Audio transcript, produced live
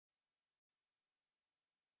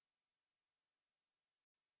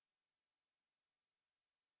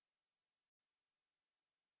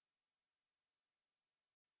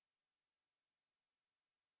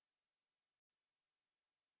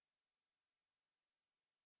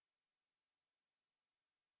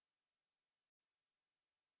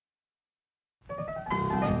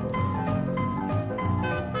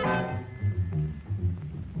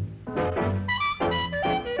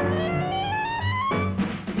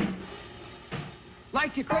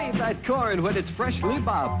Like you crave that corn when it's freshly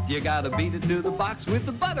bobbed. You gotta beat it to the box with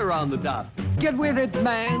the butter on the top. Get with it,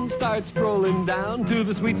 man. Start strolling down to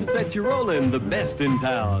the sweets that you're rolling, the best in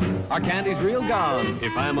town. Our candy's real gone,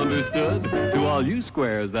 if I'm understood. To all you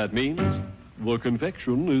squares, that means the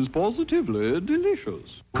confection is positively delicious.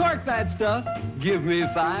 Cork that stuff. Give me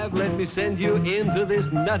 5. Let me send you into this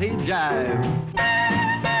nutty jive.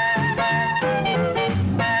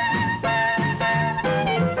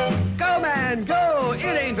 Go, man, go.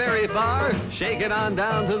 It ain't very far. Shake it on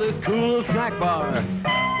down to this cool snack bar.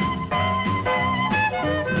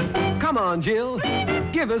 Come on, Jill.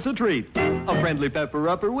 Give us a treat. A friendly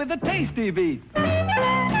pepper-upper with a tasty beat.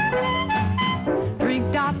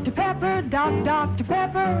 Drink Dr. Pepper, Dr.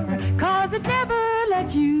 Pepper, 'cause it never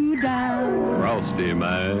lets you down. Frosty,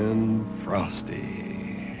 man, frosty.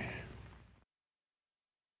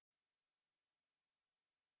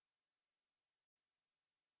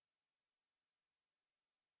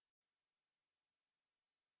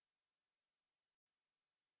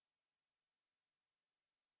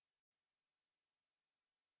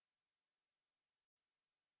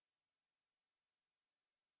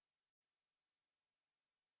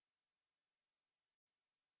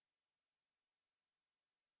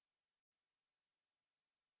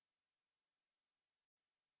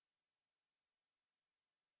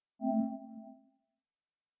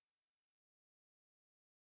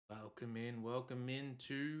 Welcome in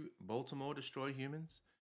to Baltimore Destroy Humans.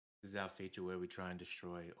 This is our feature where we try and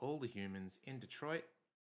destroy all the humans in Detroit.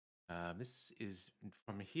 This is,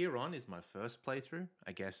 from here on, is my first playthrough.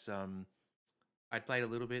 I guess I played a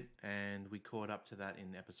little bit and we caught up to that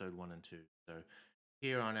in episode 1 and 2. So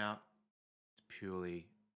here on out, it's purely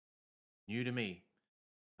new to me.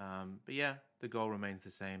 But yeah, the goal remains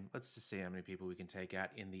the same. Let's just see how many people we can take out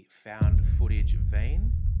in the found footage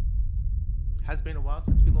vein. Has been a while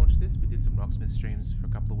since we launched this. We did some Rocksmith streams for a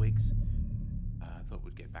couple of weeks. I thought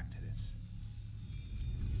we'd get back to this.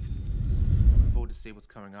 Looking forward to see what's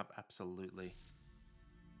coming up. Absolutely.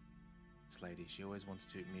 This lady, she always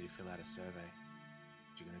wants me to fill out a survey.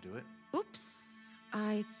 You gonna do it? Oops.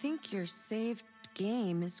 I think your saved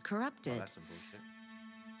game is corrupted. Oh, that's some bullshit.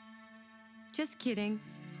 Just kidding.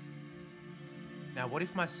 Now, what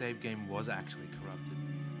if my save game was actually corrupted?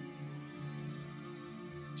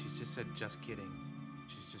 She's just said, just kidding.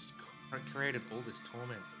 She's just created all this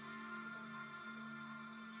torment.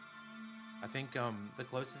 I think the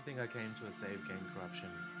closest thing I came to a save game corruption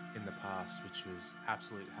in the past, which was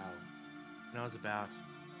absolute hell, when I was about,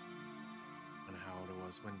 I don't know how old I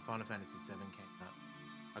was, when Final Fantasy VII came out.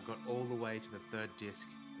 I got all the way to the 3rd disc,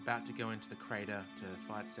 about to go into the crater to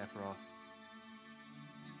fight Sephiroth.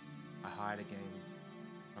 I hired a game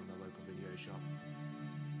from the local video shop,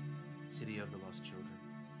 City of the Lost Children.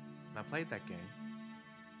 And I played that game,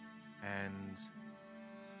 and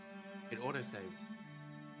it auto-saved,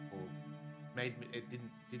 or made me, it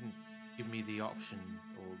didn't give me the option,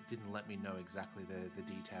 or didn't let me know exactly the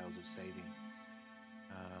details of saving.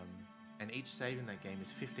 And each save in that game is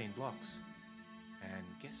 15 blocks. And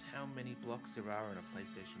guess how many blocks there are on a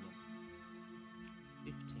PlayStation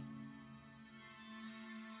 1? 15.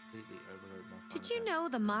 Completely overrode my Final Did you know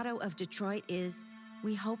the motto of Detroit is,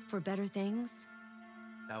 "We hope for better things"?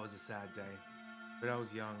 That was a sad day, but I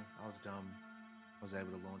was young, I was dumb. I was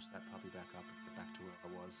able to launch that puppy back up and get back to where I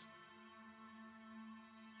was.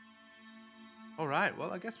 All right,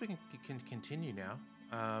 well, I guess we can continue now.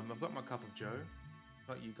 I've got my cup of joe,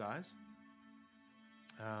 got you guys.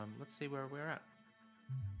 Let's see where we're at.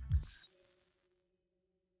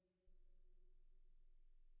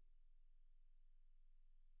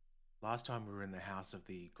 Last time we were in the house of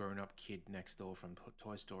the grown-up kid next door from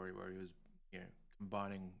Toy Story, where he was,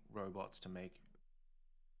 combining robots to make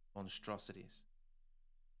monstrosities.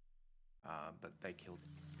 But they killed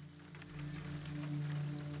him.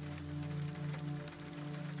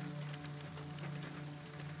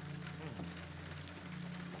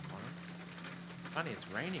 Funny, it's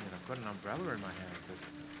raining and I've got an umbrella in my hand, but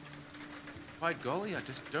by golly, I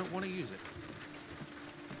just don't want to use it.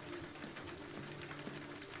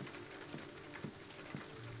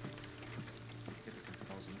 Get the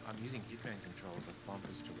controls. I'm using Hitman controls, like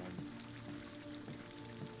bumpers to run.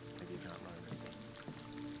 Maybe you can't run this thing.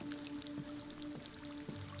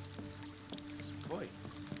 It's a toy.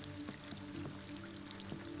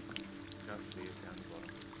 Just see it down the bottom.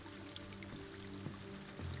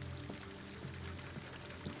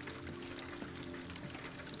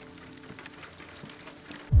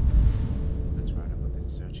 That's right, I've got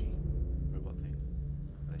this searchy robot thing.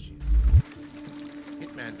 There she is.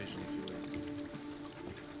 Hitman vision, if you will.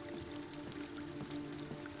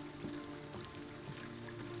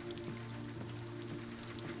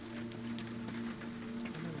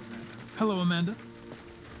 Hello, Amanda.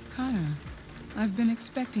 Connor, I've been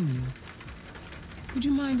expecting you. Would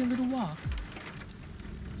you mind a little walk?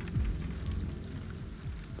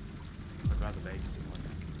 I'd rather babysit one.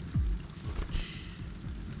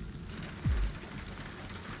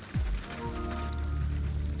 Oh,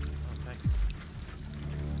 thanks.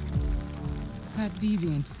 That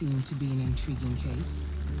deviant seemed to be an intriguing case.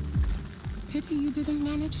 Pity you didn't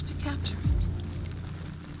manage to capture it.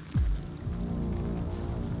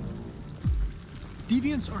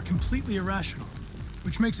 Deviants are completely irrational,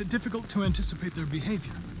 which makes it difficult to anticipate their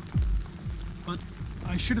behavior. But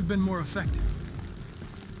I should have been more effective.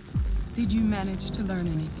 Did you manage to learn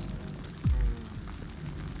anything?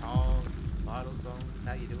 Oh, vital songs,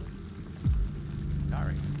 how you doing?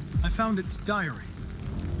 Diary. I found its diary,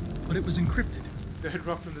 but it was encrypted. Bird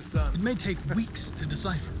rock from the It sun. may take weeks to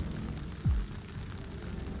decipher.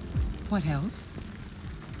 What else?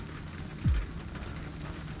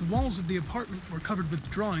 The walls of the apartment were covered with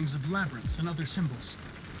drawings of labyrinths and other symbols.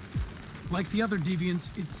 Like the other deviants,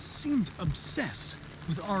 it seemed obsessed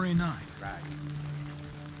with RA9. Right.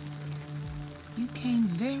 You came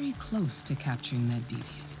very close to capturing that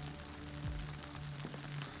deviant.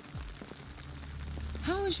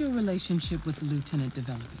 How is your relationship with the lieutenant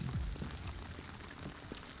developing?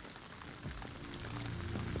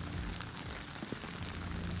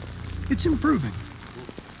 It's improving.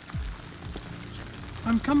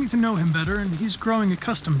 I'm coming to know him better, and he's growing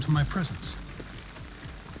accustomed to my presence.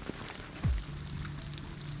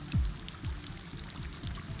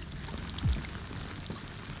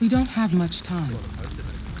 We don't have much time.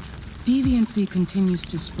 Deviancy continues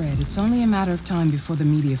to spread. It's only a matter of time before the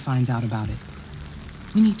media finds out about it.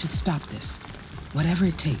 We need to stop this, whatever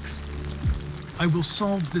it takes. I will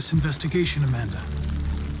solve this investigation, Amanda.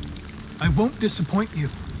 I won't disappoint you.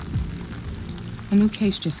 A new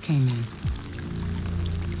case just came in.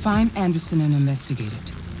 Find Anderson and investigate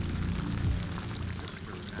it.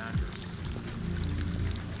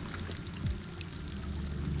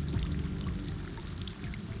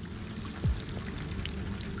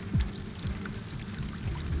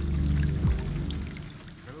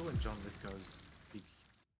 Remember when John Lithgow's big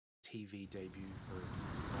TV debut for a long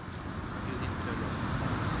time? He was in Bird Rock from the Sun.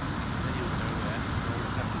 And then he was nowhere. And all of a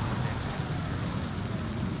sudden he was next to the series.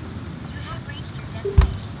 You have reached your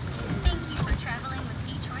destination. Thank you for traveling with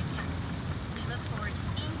Detroit Taxis. We look forward to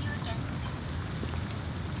seeing you again soon.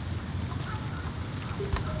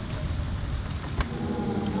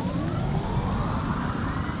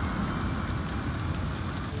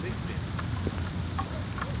 These bits.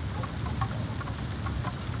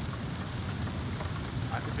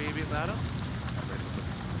 I could be a bit louder. I'm ready to put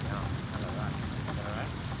this one down. How about that? Is that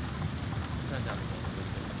alright? Turn down the volume a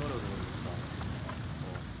little bit. I thought it was a little soft.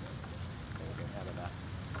 Or, there we go. How about that?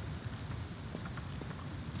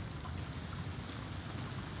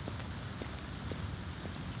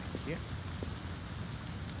 Yeah.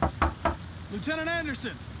 Lieutenant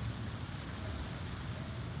Anderson!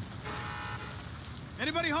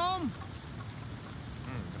 Anybody home?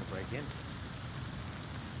 Gonna break in.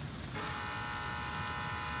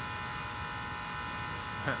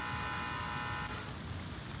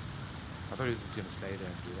 I thought he was just gonna stay there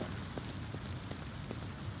and do that.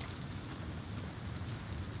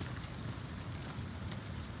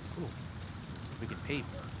 Ooh, we can peep.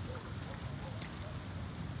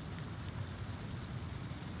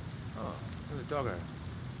 Oh, there's a doggo.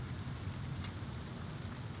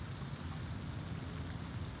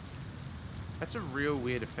 That's a real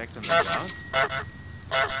weird effect on the glass.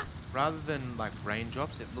 Rather than like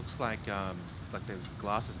raindrops, it looks like the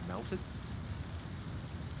glass is melted.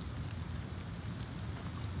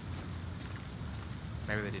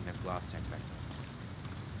 Maybe they didn't have glass tech back then.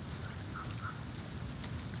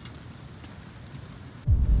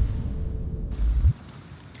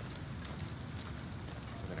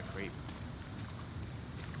 We're gonna creep.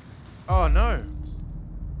 Oh no!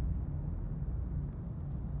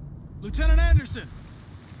 Lieutenant Anderson!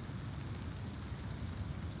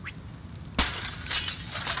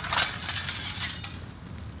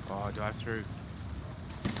 Oh, dive through.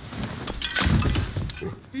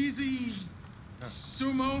 Easy,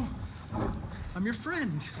 Sumo. I'm your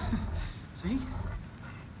friend. See?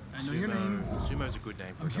 I know your name. Sumo's a good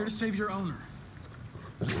name for I'm a here to dog. save your owner.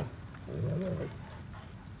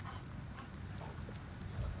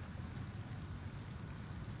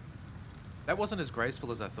 That wasn't as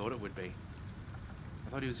graceful as I thought it would be. I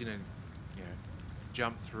thought he was gonna,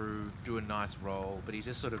 jump through, do a nice roll, but he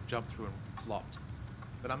just sort of jumped through and flopped.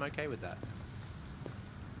 But I'm okay with that.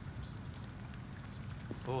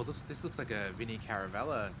 Oh, this looks like a Vinnie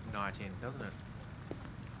Caravella night in, doesn't it?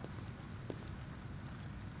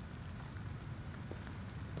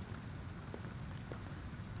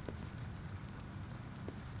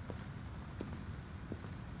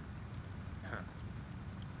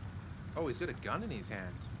 he's got a gun in his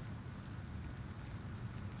hand.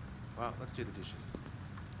 Well, let's do the dishes.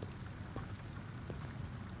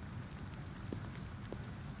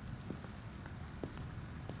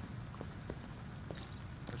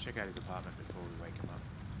 Let's check out his apartment before we wake him up.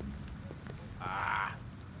 Ah!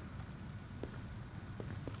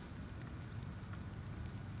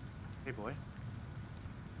 Hey, boy.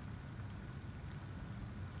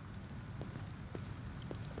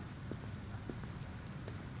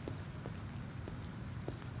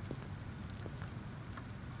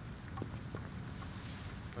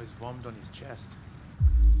 Oh, he's vommed on his chest.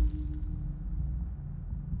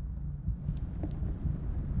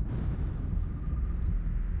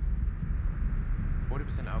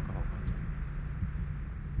 Alcohol content.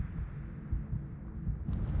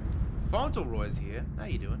 Fauntleroy's here. How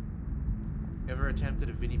you doing? Ever attempted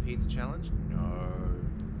a Vinny Pizza challenge? No.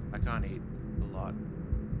 I can't eat a lot.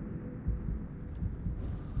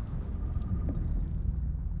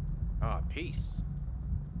 Ah, peace.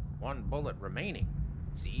 One bullet remaining.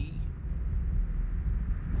 See?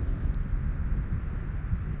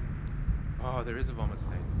 Oh, there is a vomit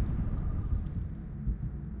stain.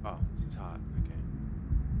 Oh, it's his heart. Okay.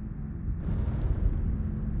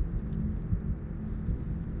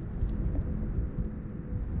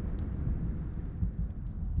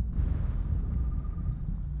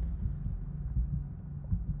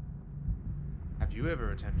 Have you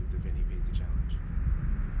ever attempted the Vinny Pizza challenge?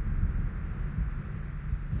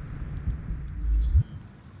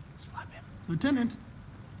 Slap him. Lieutenant.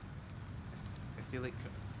 Ethyllic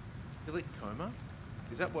coma?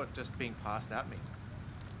 Is that what just being passed out means?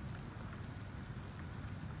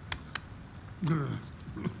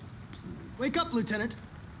 Wake up, Lieutenant.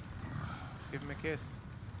 Give him a kiss.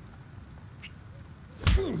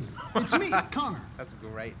 It's me, Connor. That's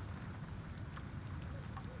great.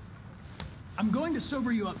 I'm going to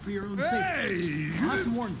sober you up for your own safety. Hey! I'll have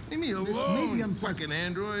to warn you. Leave me This may be alone, unpleasant. fucking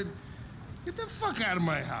android. Get the fuck out of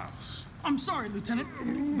my house. I'm sorry, Lieutenant,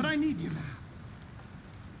 but I need you.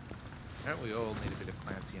 Don't we all need a bit of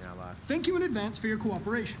Clancy in our life? Thank you in advance for your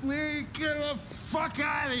cooperation. Get the fuck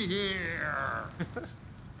out of here!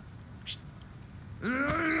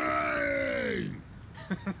 Hey!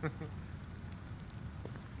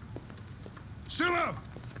 Sulu!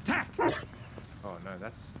 Attack! Oh no,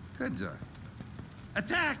 that's... Good job.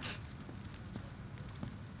 Attack!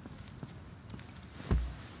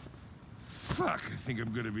 Fuck, I think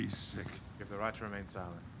I'm gonna be sick. You have the right to remain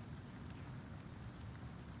silent.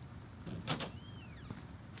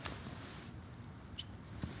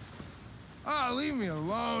 Oh, leave me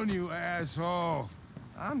alone, you asshole.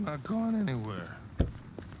 I'm not going anywhere.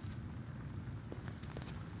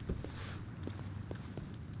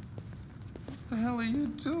 What the hell are you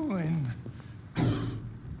doing?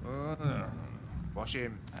 Wash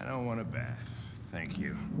him. I don't want a bath. Thank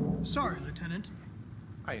you. Sorry, Lieutenant.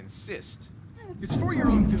 I insist. It's for your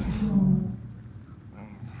own good.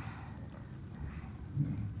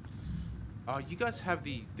 Oh, you guys have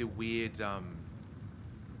the weird,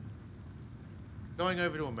 going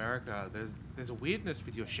over to America, there's a weirdness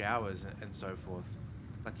with your showers and so forth.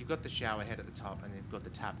 Like, you've got the shower head at the top and you've got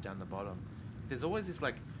the tap down the bottom. There's always this,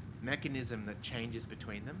 like, mechanism that changes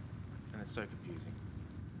between them, and it's so confusing.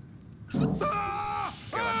 Ah!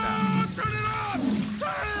 Go like that. Turn it off!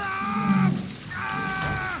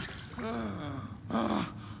 Turn it off!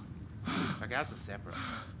 Like, ours are separate.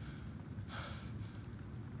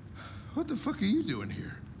 What the fuck are you doing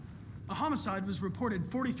here? A homicide was reported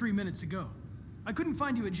 43 minutes ago. I couldn't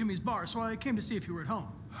find you at Jimmy's bar, so I came to see if you were at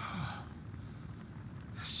home.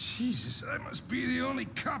 Jesus, I must be the only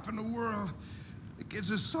cop in the world that gets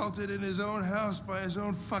assaulted in his own house by his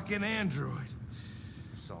own fucking android.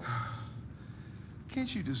 Assault.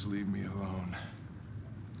 Can't you just leave me alone?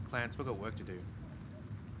 Clarence, we've got work to do.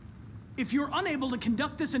 If you're unable to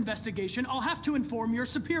conduct this investigation, I'll have to inform your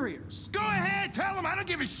superiors. Go ahead, tell him I don't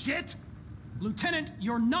give a shit! Lieutenant,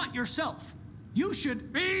 you're not yourself. You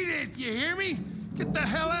should... Beat it, you hear me? Get the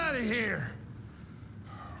hell out of here!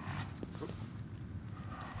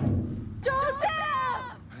 Joseph!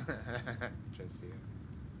 Just here.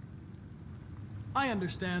 I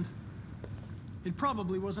understand. It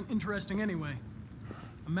probably wasn't interesting anyway.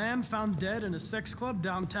 A man found dead in a sex club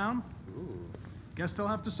downtown. Ooh. Guess they'll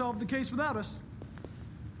have to solve the case without us.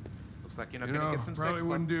 Looks like you're not gonna get some probably sex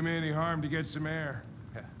wouldn't club. do me any harm to get some air.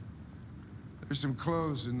 Yeah. There's some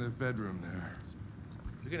clothes in the bedroom there.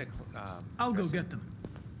 We're gonna. I'll go dress get it. them.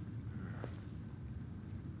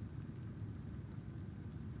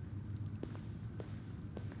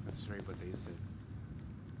 Let's read what these said.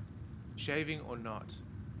 Shaving or not?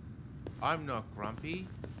 I'm not grumpy.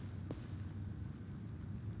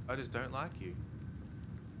 I just don't like you.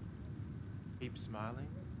 Keep smiling.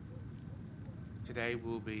 Today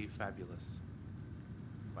will be fabulous.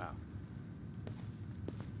 Wow.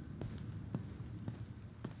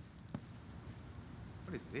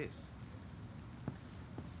 What is this?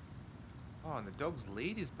 Oh, and the dog's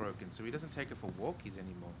lead is broken, so he doesn't take her for walkies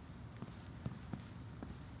anymore.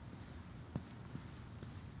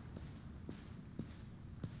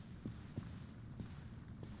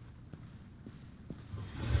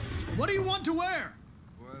 What do you want to wear?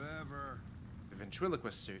 Whatever. The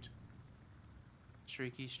ventriloquist suit.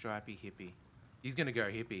 Streaky, stripy, hippie. He's gonna go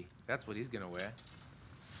hippie. That's what he's gonna wear.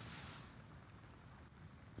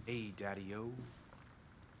 Hey, daddy-o.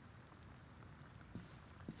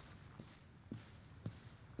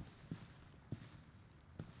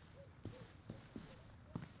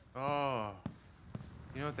 Oh.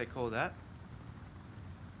 You know what they call that?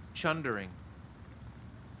 Chundering.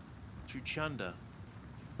 Chuchunda.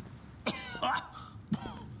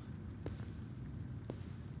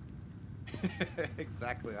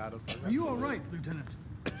 Exactly, Adelson. Are you all right, Lieutenant?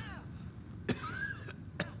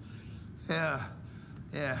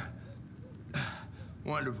 Yeah.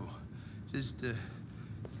 Wonderful. Just, give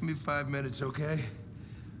me 5 minutes, okay?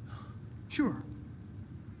 Sure.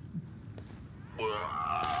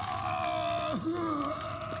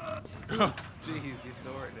 Jeez, you saw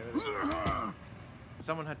it and everything.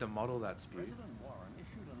 Someone had to model that spew. President Warren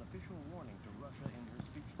issued an official warning to Russia in her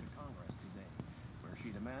speech to Congress today, where she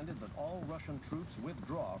demanded that all Russian troops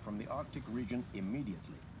withdraw from the Arctic region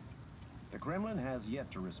immediately. The Kremlin has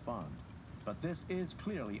yet to respond, but this is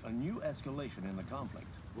clearly a new escalation in the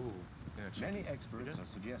conflict. Ooh, Many experts are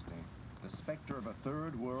suggesting the specter of a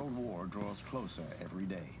third world war draws closer every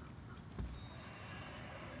day.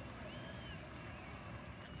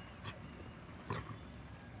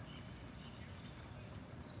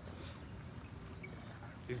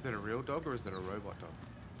 Is that a real dog or is that a robot dog?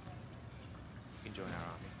 You can join our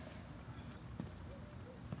army.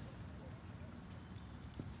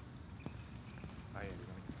 Oh yeah, we're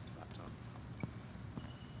gonna get the laptop.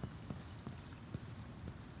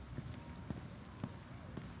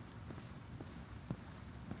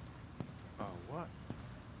 Oh, what?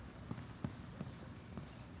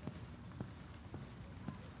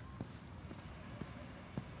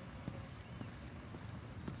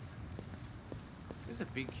 This is a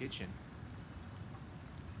big kitchen.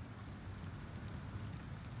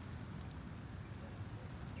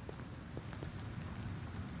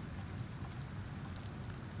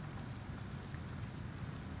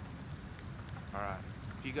 Alright,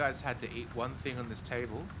 if you guys had to eat one thing on this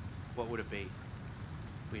table, what would it be?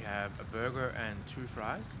 We have a burger and 2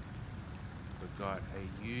 fries. We've got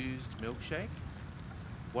a used milkshake,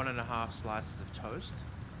 1.5 slices of toast,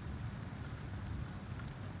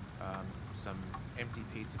 some empty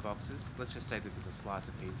pizza boxes. Let's just say that there's a slice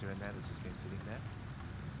of pizza in there that's just been sitting there.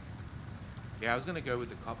 Yeah, I was gonna go with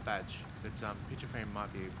the cop badge, but picture frame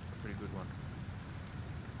might be a pretty good one.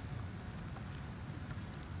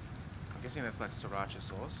 I'm guessing that's like sriracha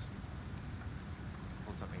sauce.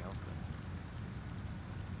 Called something else then.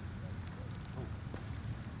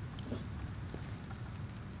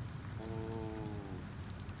 Oh.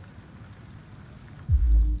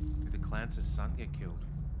 Did the Clance's son get killed?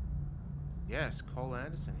 Yes, Cole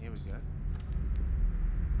Anderson, here we go.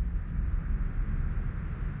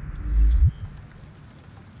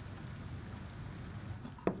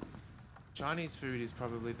 Chinese food is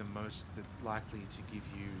probably the most likely to give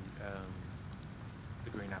you the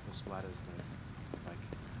green apple splatters though. Like,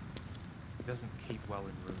 it doesn't keep well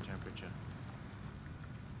in room temperature.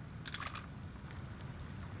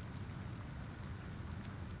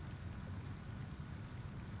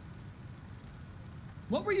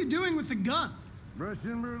 What were you doing with the gun?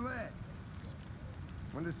 Russian roulette.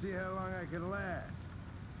 Wanted to see how long I could last.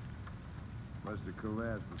 Must have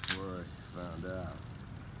collapsed before I found out.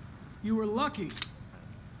 You were lucky.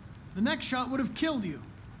 The next shot would have killed you.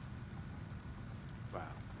 Wow.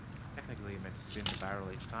 Technically you're meant to spin the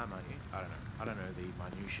barrel each time, aren't you? I don't know. I don't know the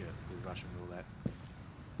minutiae with Russian roulette.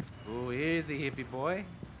 Oh, here's the hippie boy.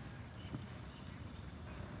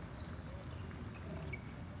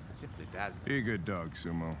 Simply dazzling. Be a good dog,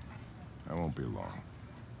 Sumo. I won't be long.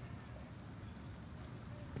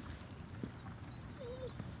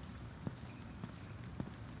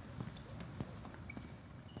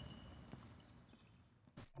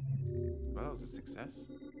 Well, that was a success.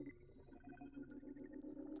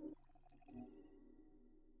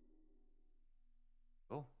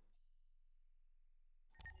 Cool.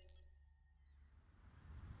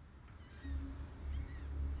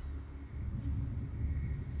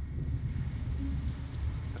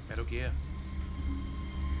 It's like Metal Gear.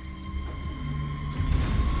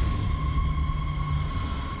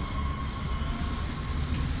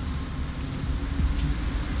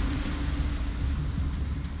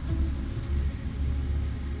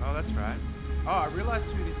 that's right. Oh, I realized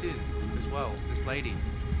who this is as well. This lady.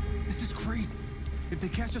 This is crazy. If they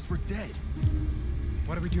catch us, we're dead.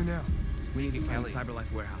 What do we do now? We need to find the Kelly.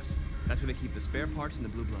 Cyberlife warehouse. That's where they keep the spare parts and the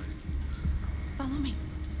blue blood. Follow me.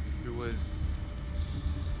 Who was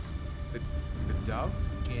the dove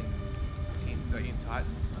in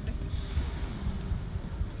Titans, I think.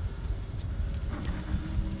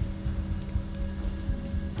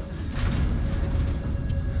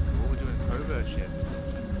 It's cool. We're doing covert shit.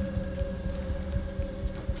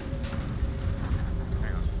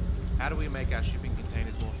 Hang on. How do we make our shipping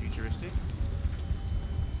containers more futuristic?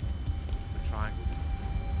 The triangles.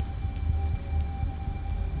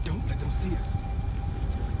 Don't let them see us.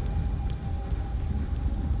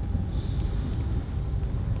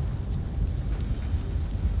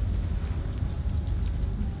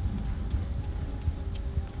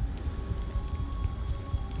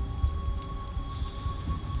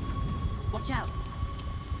 Watch out.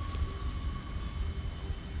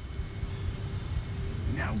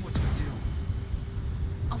 Now what do we do?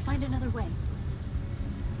 I'll find another way.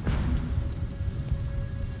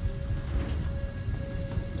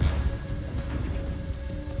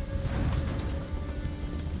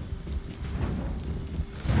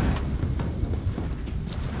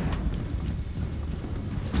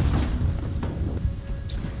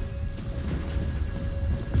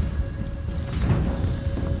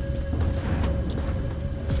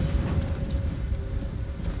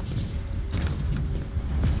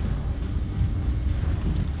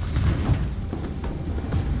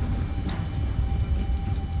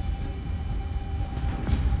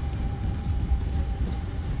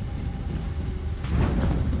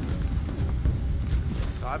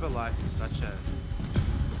 Cyberlife is such a,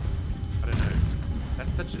 I don't know,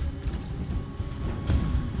 that's such a,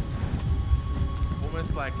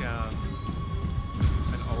 almost like an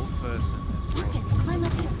old person. Marcus, climb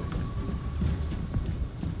up here.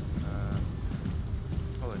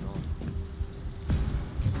 Follow north.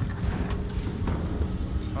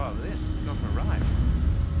 Oh, this, go for a ride.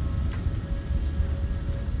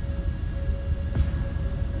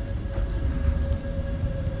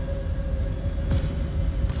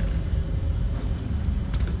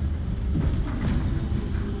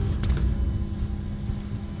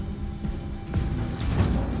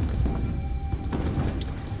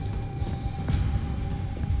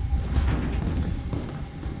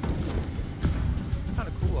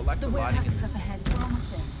 The warehouse is up ahead. We're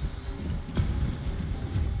almost there.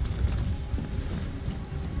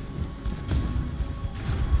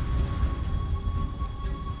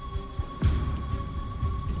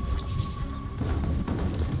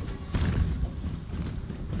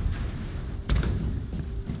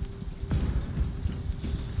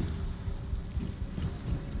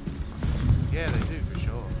 Yeah, they do, for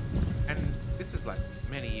sure. And this is like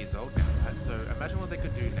many years old now, right? So imagine what they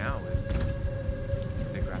could do now with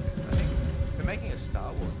their graphics. I think they're making a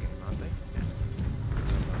Star Wars game, aren't they?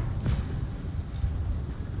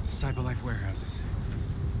 Cyberlife warehouses.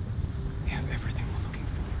 They have everything we're looking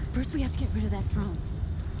for. First, we have to get rid of that drone.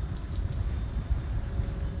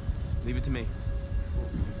 Leave it to me.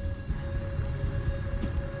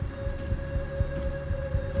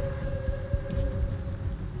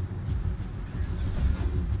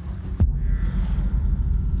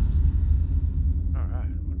 Alright,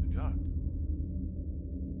 what do we got?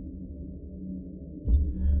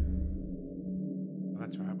 Oh,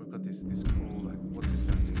 that's right, we've got this cool, like, what's this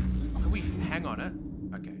gonna do? Oh, can we hang on it?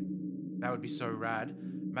 Okay. That would be so rad.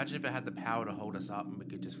 Imagine if it had the power to hold us up and we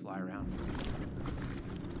could just fly around.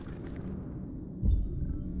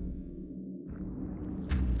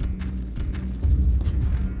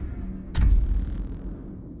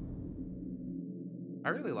 I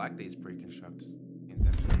really like these pre-constructed things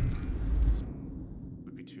actually.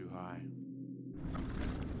 Would be too high.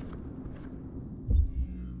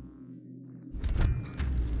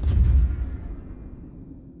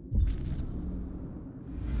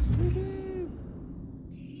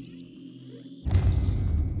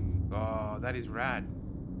 Oh, that is rad.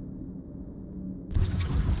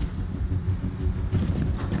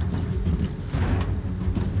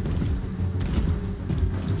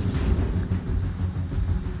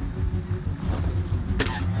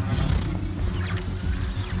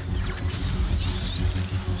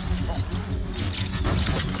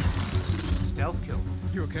 Stealth kill.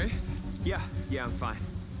 You okay? Yeah, I'm fine.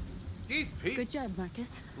 Jeez, Pete. Good job,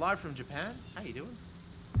 Marcus. Live from Japan. How you doing?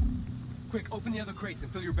 Quick, open the other crates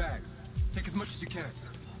and fill your bags. Take as much as you can.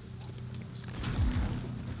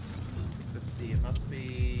 Let's see, it must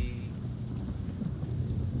be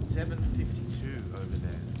 7:52 over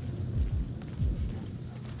there.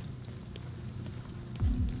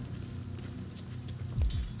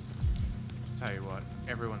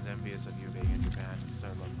 Everyone's envious of you being in Japan. It's so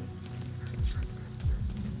lovely.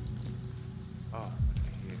 Oh,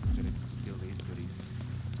 okay, here, I'm gonna steal these goodies.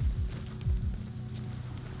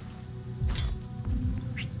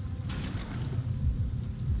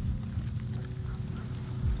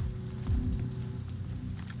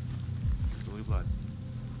 Blue blood.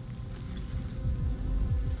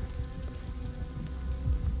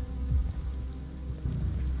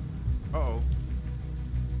 Uh-oh.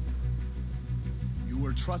 You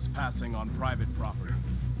were trespassing on private property.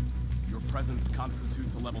 Your presence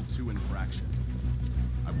constitutes a level 2 infraction.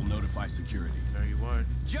 I will notify security. No, you won't.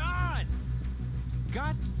 John!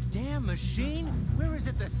 Goddamn machine! Where is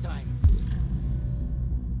it this time?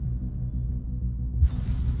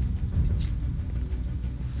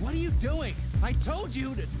 What are you doing? I told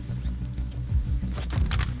you to...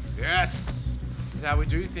 Yes! This is how we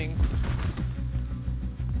do things.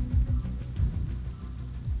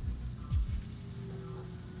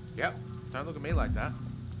 Yep. Don't look at me like that.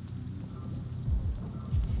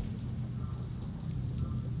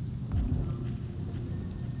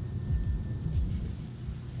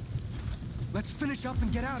 Let's finish up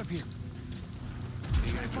and get out of here. Are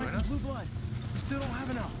you gonna join us? Blue blood. We still don't have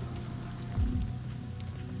enough.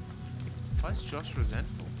 Why is Josh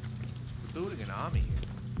resentful? We're building an army here.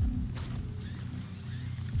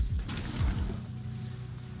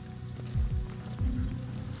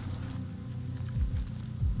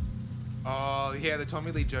 Oh, yeah, the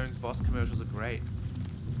Tommy Lee Jones boss commercials are great.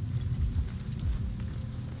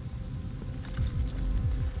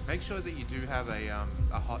 Make sure that you do have a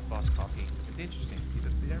hot boss coffee. It's interesting.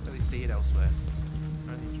 You don't really see it elsewhere.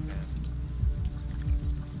 Only in Japan.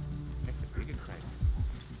 Check the bigger crate.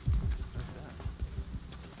 What's that?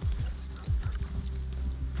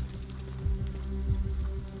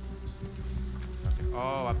 Okay.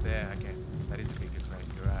 Oh, up there. Okay. That is a bigger crate.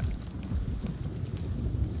 You're right.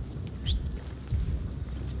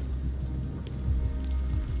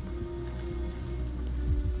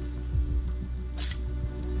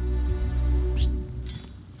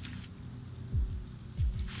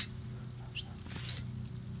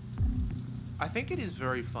 I think it is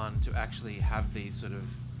very fun to actually have these sort of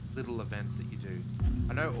little events that you do.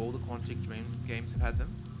 I know all the Quantic Dream games have had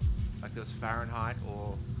them. Like there was Fahrenheit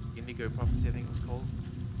or Indigo Prophecy, I think it was called.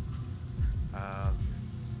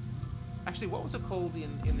 Actually, what was it called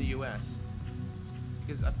in the US?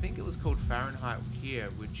 Because I think it was called Fahrenheit here,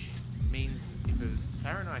 which means if it was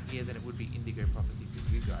Fahrenheit here, then it would be Indigo Prophecy for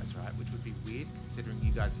you guys, right? Which would be weird considering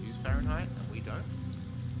you guys use Fahrenheit and we don't.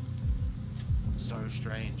 So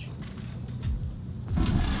strange.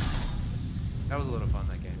 That was a lot of fun,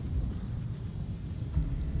 that game.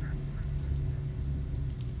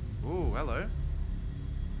 Ooh, hello.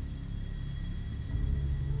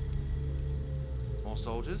 More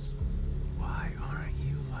soldiers? Why aren't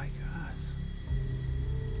you like us?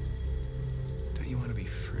 Don't you want to be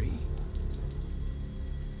free?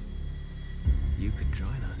 You could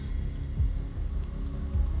join us.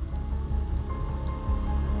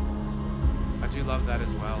 I do love that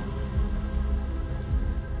as well.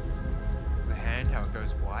 The hand, how it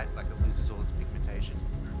goes white, like it loses all its pigmentation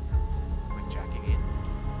when jacking in.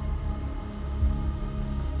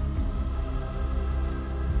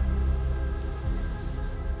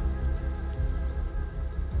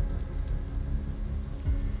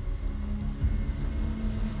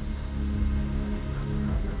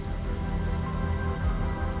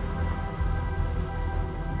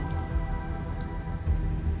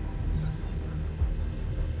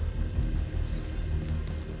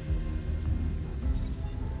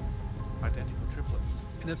 Identical triplets.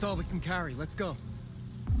 That's all we can carry. Let's go.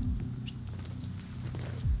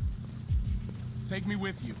 Take me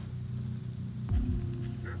with you.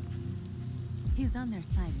 He's on their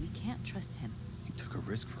side. We can't trust him. He took a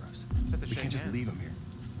risk for us. We We can't just leave him here.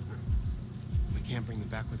 We can't bring them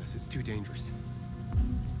back with us. It's too dangerous.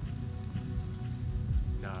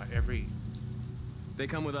 No, They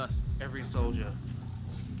come with us. every soldier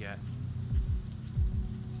you can get.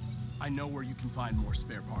 I know where you can find more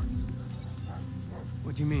spare parts.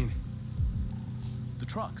 What do you mean? The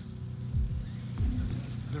trucks.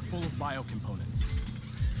 They're full of biocomponents.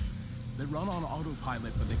 They run on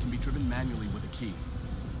autopilot, but they can be driven manually with a key.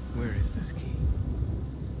 Where is this key?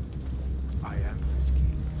 I am this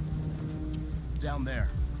key. Down there,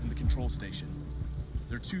 in the control station.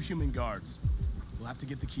 There are 2 human guards. We'll have to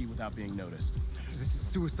get the key without being noticed. This is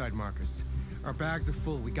suicide markers. Our bags are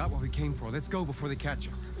full. We got what we came for. Let's go before they catch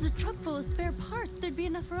us. This is a truck full of spare parts. There'd be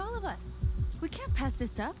enough for all of us. We can't pass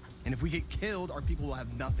this up. And if we get killed, our people will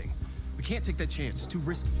have nothing. We can't take that chance. It's too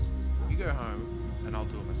risky. You go home, and I'll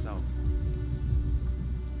do it myself.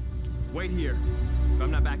 Wait here. If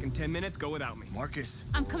I'm not back in 10 minutes, go without me. Marcus.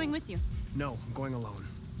 I'm coming with you. No, I'm going alone.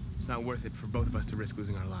 It's not worth it for both of us to risk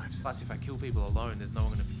losing our lives. Plus, if I kill people alone, there's no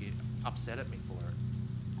one going to be upset at me for it.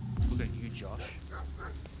 Look at you, Josh.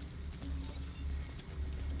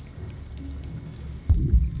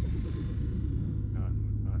 Got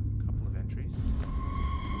a couple of entries.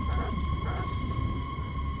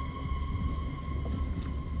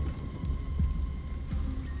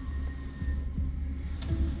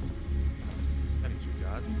 Only 2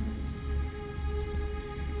 guards.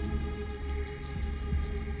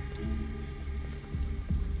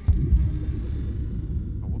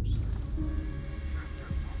 Oh, whoops.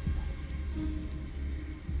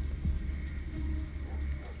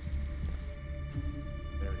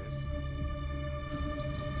 There it is.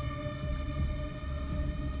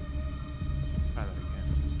 Try that again.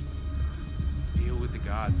 Deal with the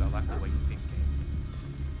guards. I like the way you think, game.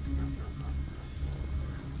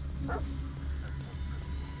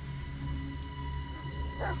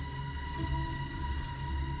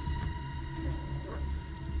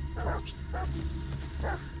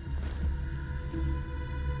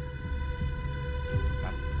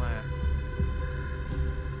 That's the plan.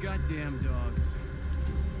 Goddamn dogs.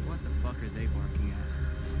 What the fuck are they barking at?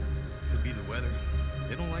 Could be the weather.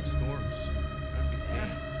 They don't like storms. Don't be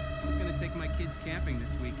silly. I was gonna take my kids camping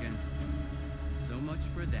this weekend. So much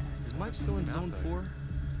for that. Is Mike still in Zone 4?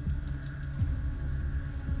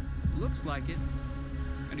 Looks like it.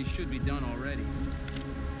 And he should be done already.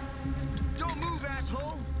 Don't move,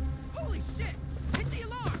 asshole! Holy shit! Hit the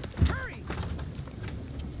alarm! Hurry!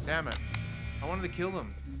 Damn it. I wanted to kill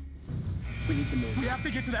them. We need to move. We have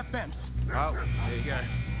to get to that fence. Oh, there you go.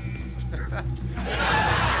 This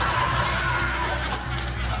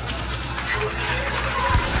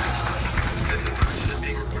information is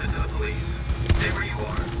being reported to the police. Stay where you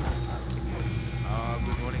are.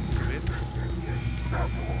 Good morning to you, Bits.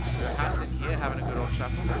 Pat's in here having a good old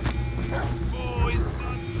chuckle. Oh, he's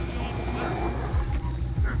gone.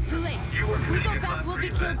 It's too late. If we go back, we'll be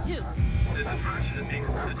killed too. This information is being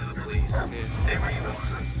reported to the police. Yes. Stay where you are.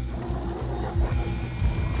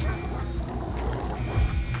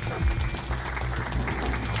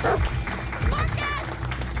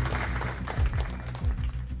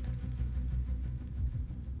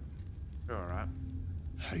 You're alright.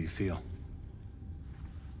 How do you feel?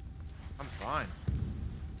 I'm fine.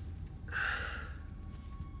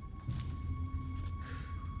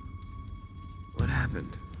 What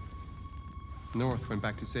happened? North went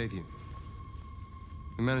back to save you.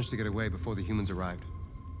 We managed to get away before the humans arrived.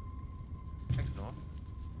 Thanks, North.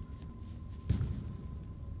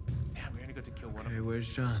 Damn, we only got to kill one of Hey, them. where's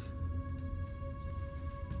John?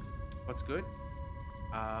 What's good?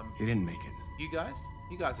 He didn't make it. You guys?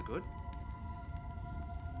 You guys are good.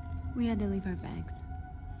 We had to leave our bags.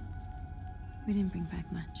 We didn't bring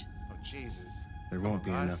back much. Oh, Jesus. There won't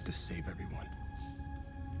be guys. enough to save everyone.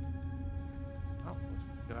 Oh,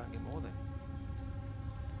 we'll go out and get more then.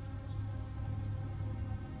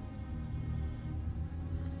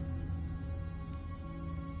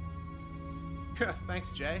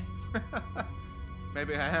 Thanks, Jay.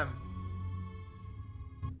 Maybe I am.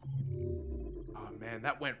 Oh man,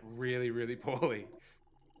 that went really, really poorly.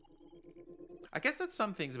 I guess that's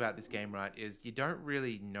some things about this game, right? Is you don't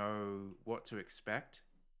really know what to expect.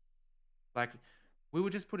 Like, we were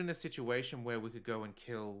just put in a situation where we could go and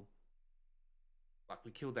kill, like,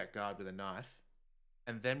 we killed that guard with a knife,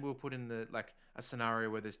 and then we were put in the, like, a scenario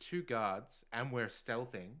where there's 2 guards and we're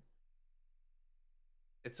stealthing.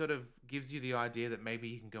 It sort of gives you the idea that maybe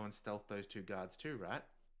you can go and stealth those 2 guards too, right?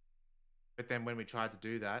 But then when we tried to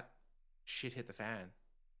do that, shit hit the fan.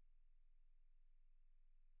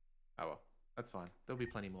 Oh well, that's fine. There'll be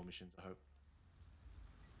plenty more missions, I hope.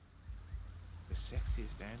 The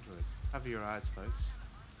sexiest androids. Cover your eyes, folks.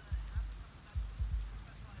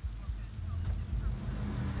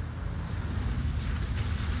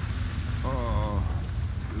 Oh,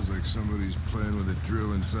 feels like somebody's playing with a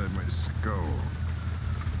drill inside my skull.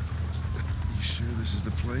 You sure this is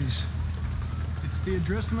the place? It's the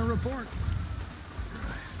address in the report.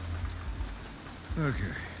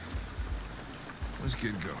 Okay. Let's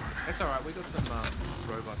get going. That's alright, we got some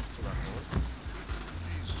robots to run for us.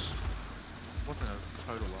 Jesus. Wasn't a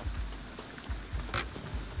total loss.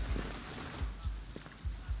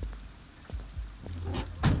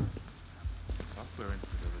 Software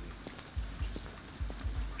instability.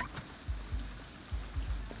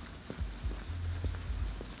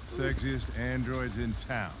 That's interesting. Sexiest androids in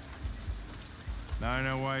town. Now I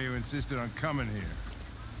know why you insisted on coming here.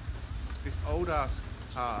 This old ass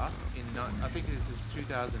car in, I think this is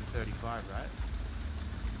 2035, right?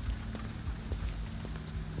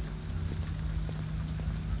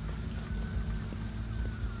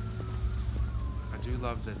 do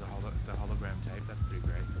love there's the hologram tape. That's pretty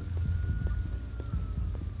great.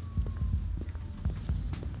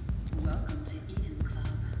 Welcome to Eden Club.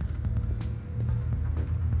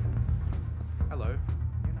 Hello.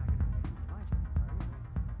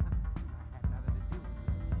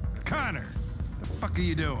 Connor, the fuck are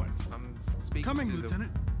you doing? I'm speaking Coming, to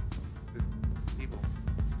Lieutenant. The people.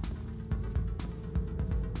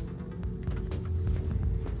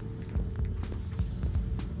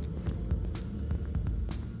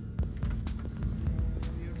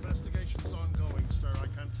 The investigation's ongoing, sir. I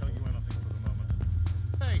can't tell you anything for the moment.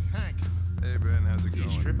 Hey, Hank. Hey, Ben, how's it Yeah,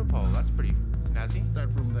 going? stripper pole. That's pretty snazzy. It's that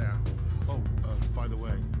room there. Oh, by the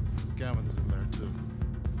way, Gavin's in there too.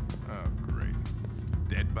 Oh, great.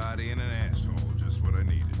 Dead body and an asshole, just what I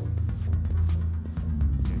needed.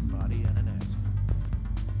 Dead body and an asshole.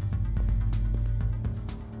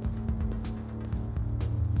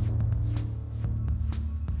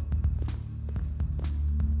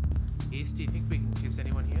 East, do you think we can kiss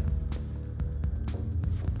anyone here?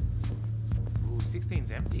 Ooh,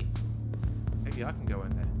 16's empty. Maybe I can go in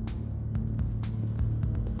there.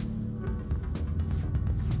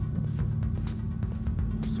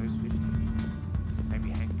 So's 50. Maybe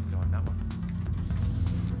Hank can go in that one.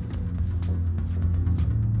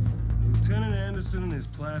 Lieutenant Anderson and his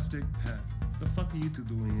plastic pet. The fuck are you two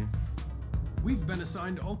doing here? We've been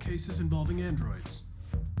assigned all cases involving androids.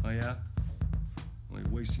 Oh, yeah? Well, you're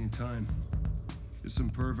wasting your time. There's some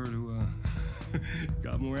pervert who,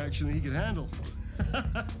 got more action than he could handle.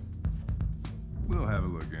 We'll have a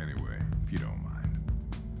look anyway, if you don't mind.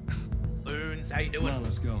 Loons, how you doing? Come on,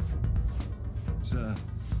 let's go. It's,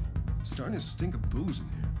 starting to stink of booze in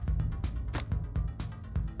here.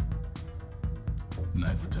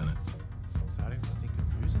 Night, Lieutenant. Starting to stink of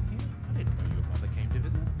booze in here? I didn't know your mother came to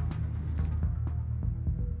visit.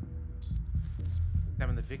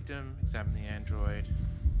 Examine the victim, examine the android.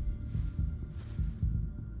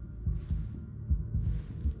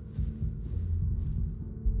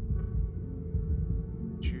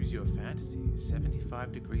 Choose your fantasy.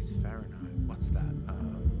 75 degrees Fahrenheit. What's that?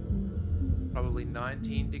 Probably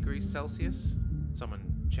 19 degrees Celsius.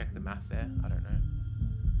 Someone check the math there. I don't know.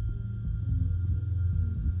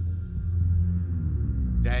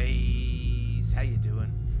 Days, how you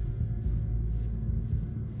doing?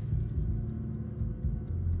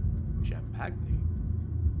 Champagne.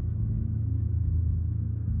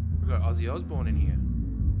 We got Ozzy Osbourne in here.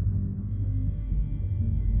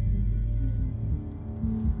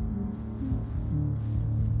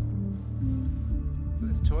 Look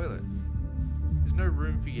at this toilet. There's no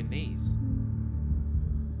room for your knees.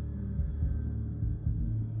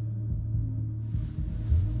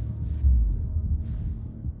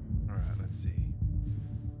 Alright, let's see.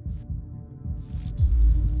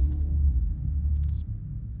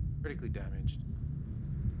 Critically damaged.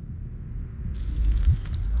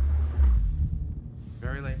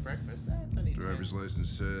 Very late breakfast. That's only Driver's license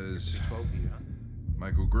says 12 for you, huh?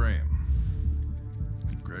 Michael Graham.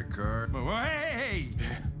 Credit card. Oh, hey!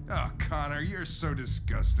 Oh, Connor, you're so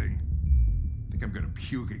disgusting. I think I'm gonna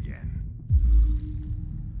puke again.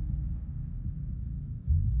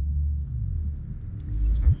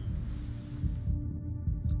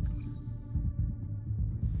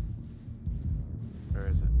 Where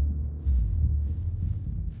is it?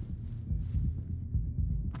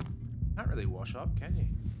 Can't really wash up, can you?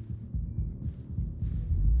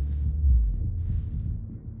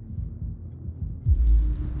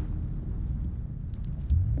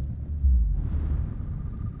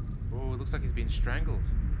 Oh, it looks like he's been strangled.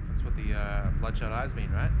 That's what the bloodshot eyes mean,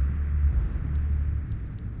 right?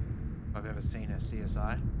 If I've ever seen a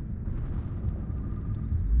CSI.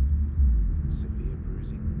 Severe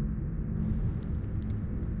bruising.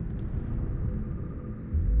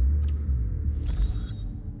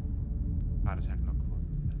 Heart attack not caused.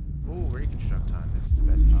 Oh, reconstruct time. This is the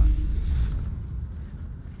best part.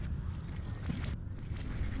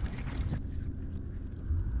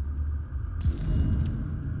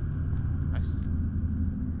 Nice.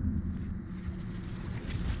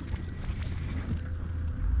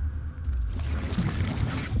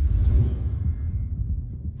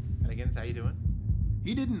 And again, how you doing?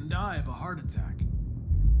 He didn't die of a heart attack.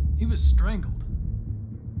 He was strangled.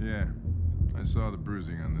 Yeah, I saw the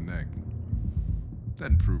bruising on the neck.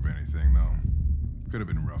 Doesn't prove anything, though. Could have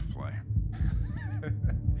been rough play.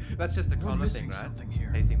 That's just a We're common missing thing, right? something here.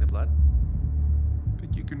 Tasting the blood?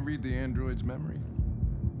 Think you can read the android's memory?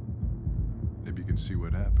 Maybe you can see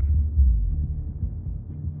what happened.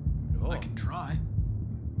 I can try.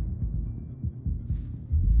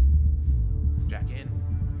 Jack in.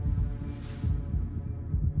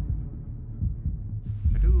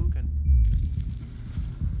 Hadouken.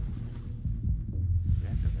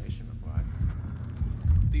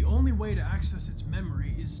 access its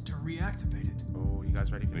memory is to reactivate it. Oh, you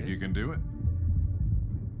guys ready for Think this? you can do it?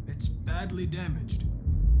 It's badly damaged.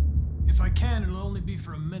 If I can, it'll only be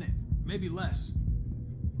for a minute, maybe less.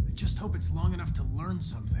 I just hope it's long enough to learn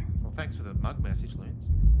something. Well, thanks for the mug message, Lutz.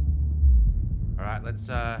 All right, let's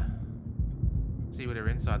see what her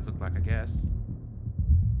insides look like, I guess.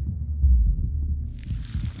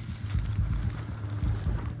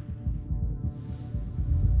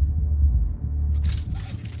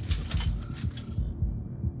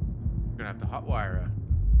 We're gonna have to hotwire her.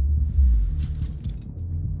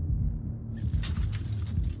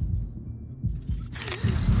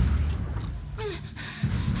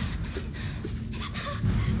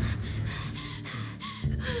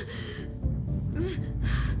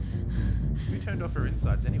 Who turned off her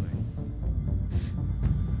insides anyway?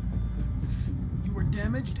 You were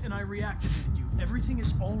damaged and I reactivated you. Everything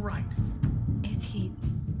is all right. Is he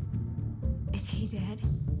dead?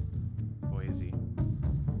 Or is he?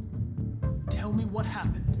 Tell me what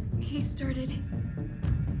happened. He started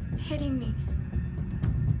hitting me.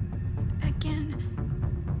 Again.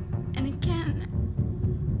 And again.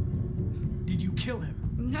 Did you kill him?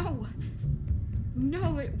 No.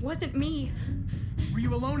 No, it wasn't me. Were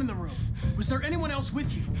you alone in the room? Was there anyone else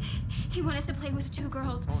with you? He wanted us to play with two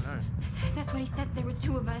girls. Oh no. That's what he said. There was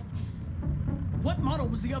two of us. What model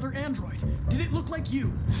was the other android? Did it look like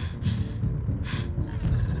you?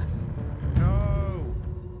 No.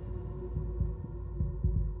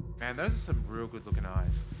 Man, those are some real good looking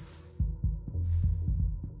eyes.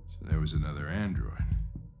 So there was another android.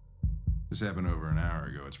 This happened over an hour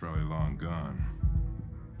ago. It's probably long gone.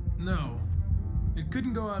 No. It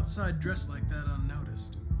couldn't go outside dressed like that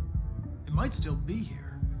unnoticed. It might still be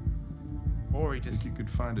here. Or he just... Think you could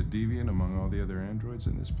find a deviant among all the other androids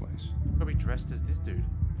in this place? Probably dressed as this dude.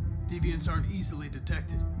 Deviants aren't easily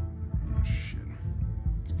detected. Oh, shit.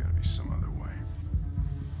 There's gotta be some other way.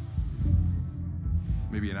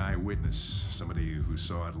 Maybe an eyewitness, somebody who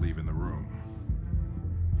saw it leaving the room.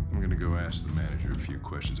 I'm gonna go ask the manager a few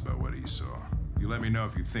questions about what he saw. You let me know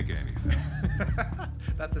if you think of anything.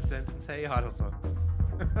 That's a sentence. Hey, Idle Songs.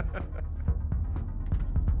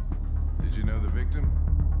 Did you know the victim?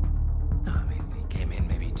 No, I mean, we came in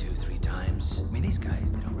maybe 2-3 times. I mean, these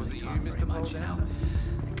guys, they don't Was really it talk you, very Mr. much, you know? Dancer?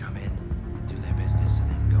 They come in, do their business, and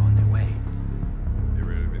then go on their way. You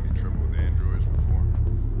ever had any trouble with androids before?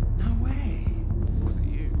 No way. Was it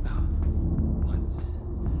you? No. Once.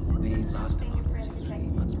 We lost a model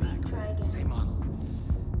 2-3 months back. Same model.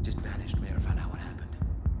 Just vanished. We never found out what happened.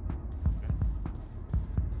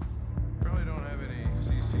 Probably don't have any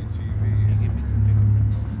CCTV. Can you give me some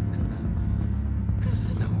fingerprints?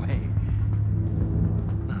 No way.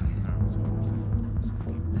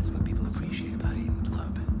 That's what people appreciate about Eden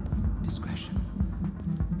Club. Discretion.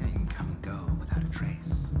 Yeah, you can come and go without a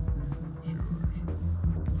trace. Sure.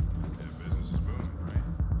 Yeah, business is booming, right?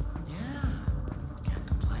 Yeah. Can't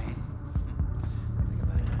complain. The thing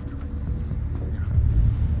about androids is they're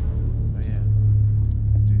Oh yeah.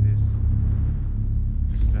 Let's do this.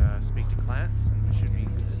 Just speak to Clance and we should be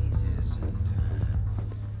good. diseases and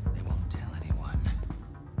they won't tell anyone.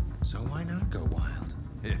 So why not go wild?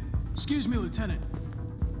 Yeah. Excuse me, Lieutenant.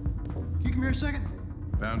 Can you come here a second?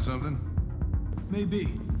 Found something?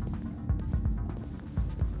 Maybe.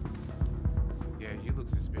 Yeah, you look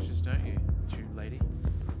suspicious, don't you, tube lady?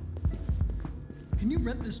 Can you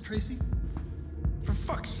rent this, Tracy? For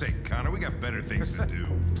fuck's sake, Connor, we got better things to do.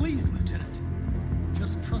 Please, Lieutenant.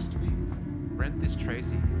 Just trust me. Rent this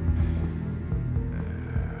Tracy?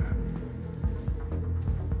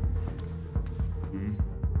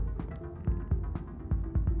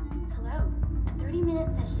 Hello. A 30-minute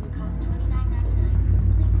session costs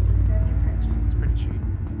 $29.99. Please confirm your purchase. It's pretty cheap.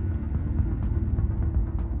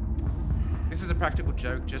 This is a practical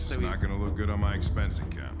joke, just so It's he's... not gonna look good on my expense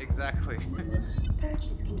account. Exactly.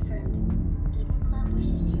 Purchase confirmed. Eden Club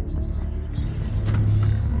wishes you a pleasant experience.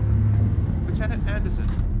 Lieutenant Anderson,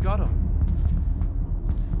 got him.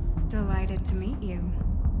 Delighted to meet you.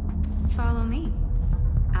 Follow me.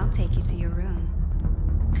 I'll take you to your room.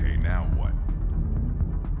 Okay, now what?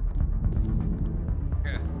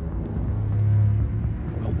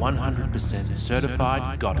 A 100%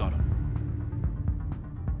 certified got him.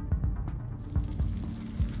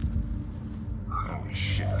 Holy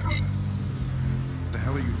shit, Connor. What the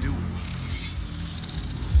hell are you doing?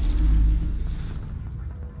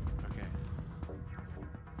 Okay.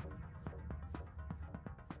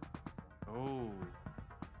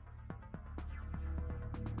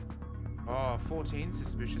 Oh, 14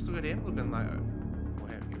 suspicious. Look at him looking like... Oh,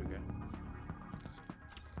 here we go.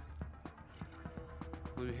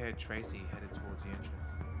 Blue-haired Tracy headed towards the entrance.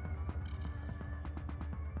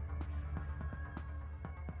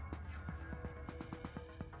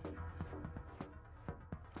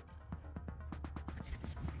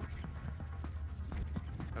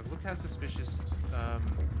 Look how suspicious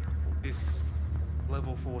this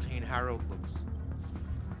level 14 Harold looks.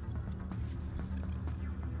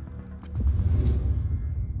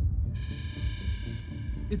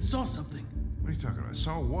 It saw something. What are you talking about?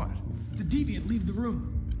 Saw what? The deviant leave the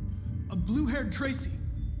room. A blue-haired Tracy.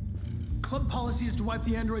 Club policy is to wipe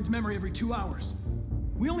the android's memory every 2 hours.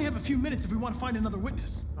 We only have a few minutes if we want to find another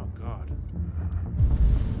witness. Oh, God.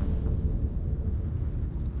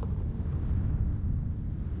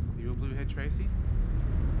 You a blue-haired Tracy?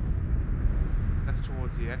 That's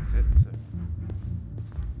towards the exit, so...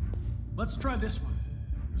 Let's try this one.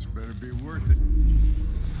 This better be worth it.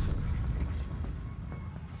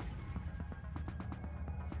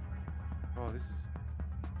 Oh, this is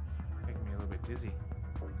making me a little bit dizzy.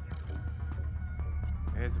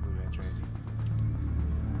 There's the blue-haired Tracy.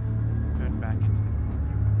 Turn back into the club.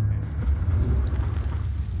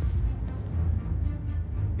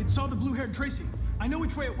 Okay. It saw the blue-haired Tracy. I know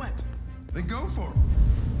which way it went. Then go for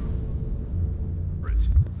it.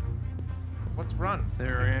 What's run?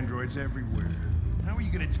 There are androids everywhere. How are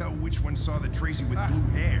you gonna tell which one saw the Tracy with blue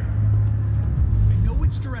hair? I know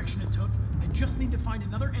which direction it took. I just need to find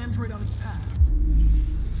another android on its path.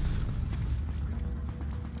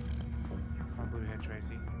 Oh, blue-haired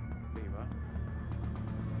Tracy. There you are.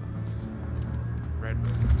 Red.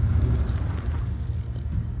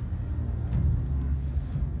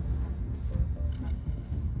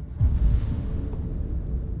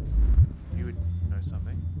 You would know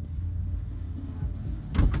something.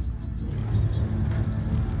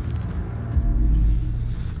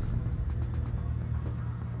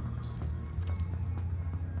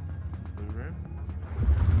 Blue room.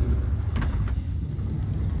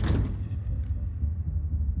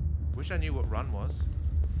 Wish I knew what run was.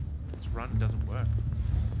 This run doesn't work.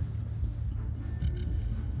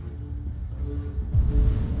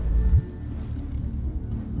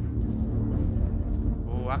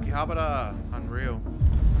 Oh, Akihabara! Unreal.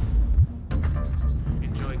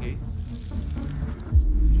 Enjoy, geese.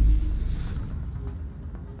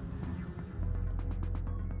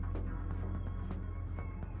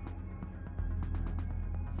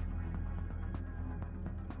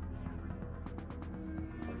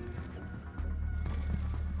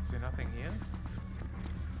 Is there nothing here?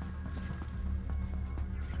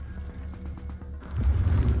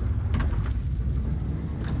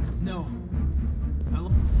 No. I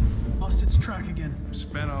lost its track again.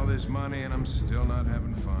 Spent all this money and I'm still not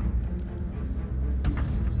having fun.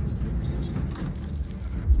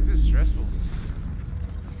 This is stressful.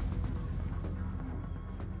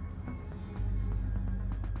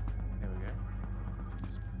 There we go.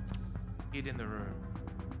 Hid in the room.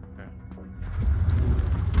 Okay.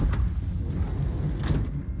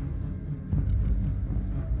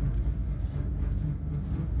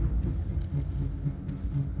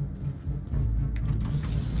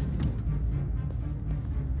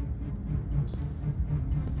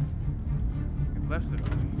 It left the room.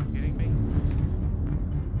 Are you kidding me?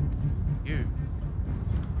 You.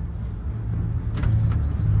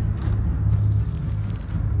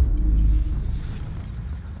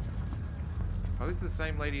 Oh, this is the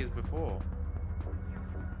same lady as before.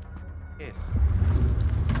 Yes.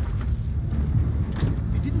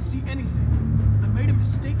 I didn't see anything. I made a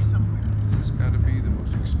mistake somewhere. This has got to be the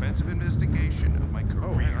most expensive investigation of my career.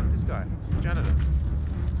 Oh, hang on. This guy. Janitor.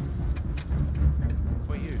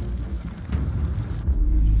 Who are you?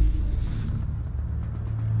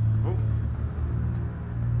 Oh.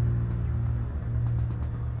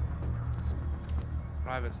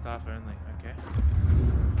 Private staff only. Okay.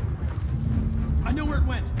 I know where it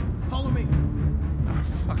went. Follow me. Ah,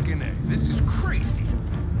 fucking A. This is crazy.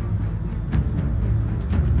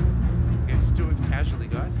 Okay, just do it casually,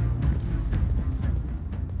 guys.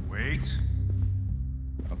 Wait.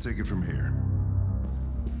 I'll take it from here.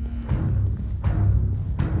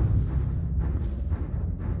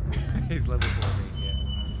 He's level 14, yeah.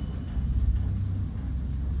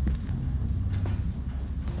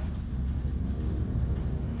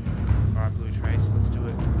 Alright, Blue Trace, let's do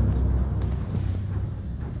it.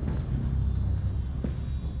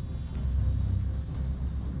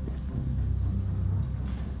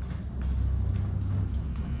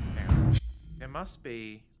 Now, there must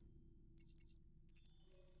be...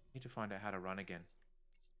 Need to find out how to run again.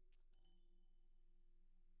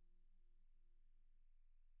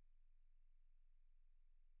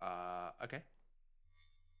 Okay.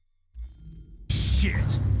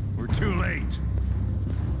 Shit! We're too late.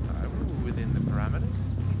 We're within the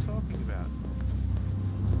parameters. What are you talking about?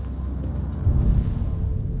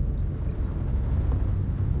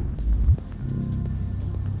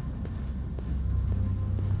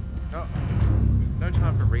 Oh. No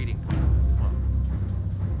time for reading. Come on.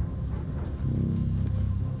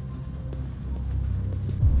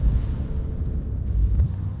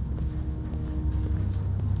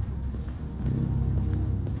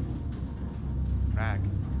 Rag.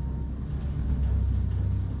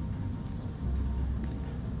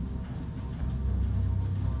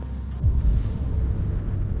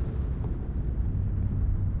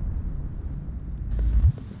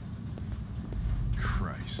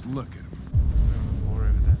 Christ, look at them. On the floor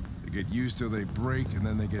over there. They get used till they break, and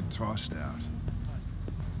then they get tossed out.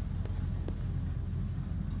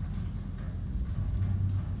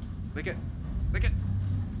 Lick it. Lick it.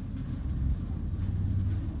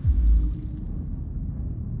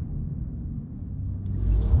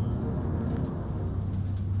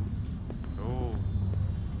 Oh.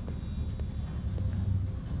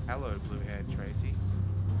 Hello, blue-haired Tracy.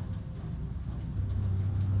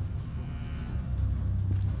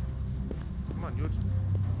 Come on,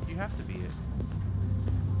 you have to be it.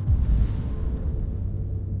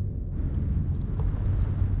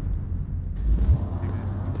 Maybe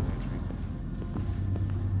there's more blue-haired Traces.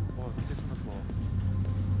 Oh, what's this on the floor?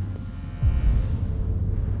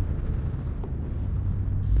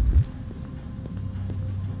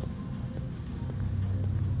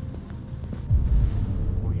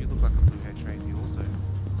 Oh, you look like a blue-haired Tracy also.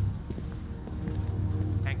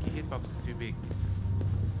 Hank, your hitbox is too big.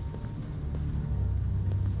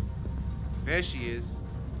 There she is.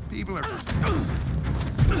 People are...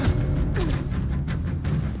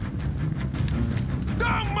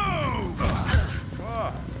 Don't move!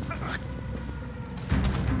 Oh.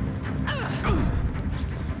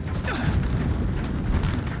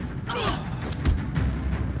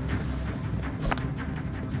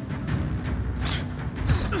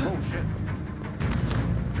 Oh, shit.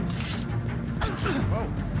 Whoa.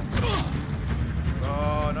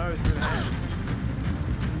 Oh, no, through the hand.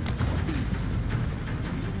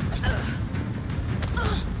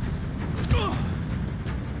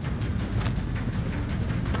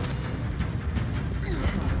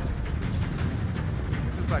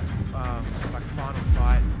 This is like final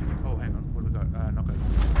fight. Oh, hang on. What do we got? Knockout.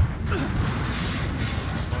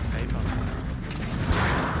 Not napalm.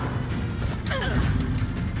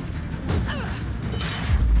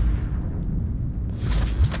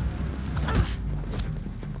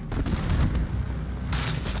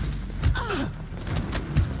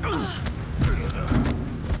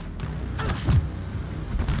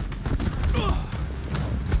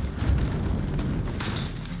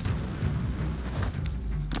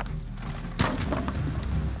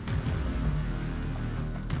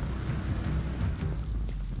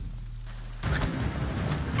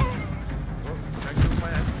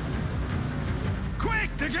 Quick!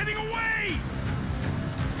 They're getting away!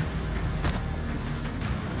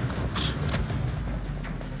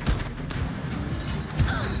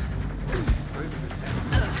 This is intense.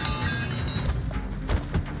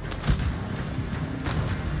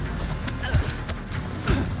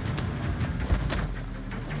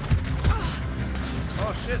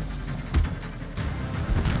 Oh shit.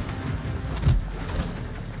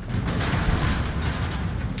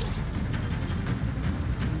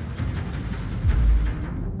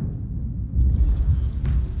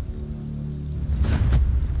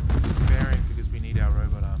 Sparing because we need our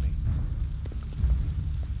robot army.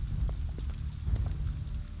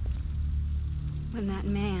 When that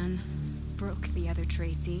man broke the other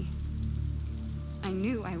Tracy, I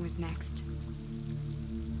knew I was next.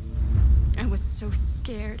 I was so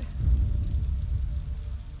scared.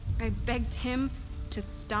 I begged him to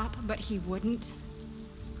stop, but he wouldn't.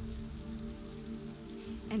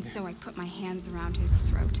 And so I put my hands around his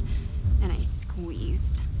throat, and I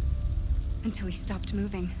squeezed until he stopped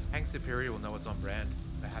moving. Hank Superior will know what's on brand.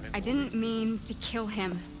 For having I all didn't these- mean to kill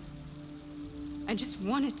him. I just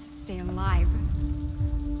wanted to stay alive.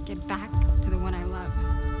 Get back to the one I love.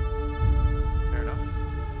 Fair enough.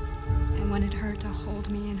 I wanted her to hold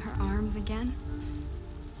me in her arms again.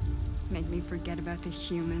 Make me forget about the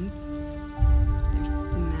humans. Their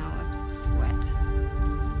smell of sweat.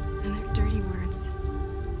 And their dirty words.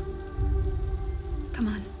 Come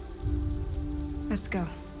on. Let's go.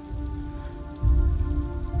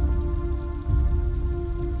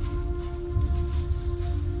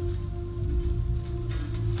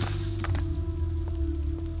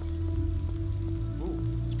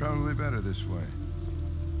 It's probably better this way.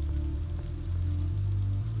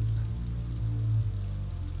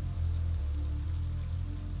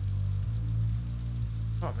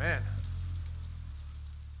 Oh man.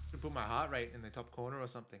 Should put my heart rate in the top corner or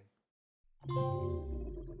something.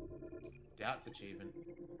 Doubt's achievement.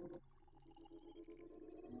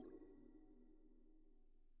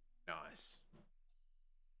 Nice.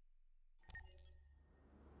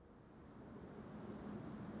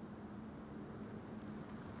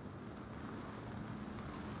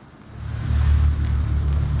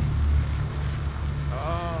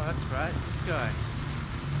 Oh, that's right. This guy.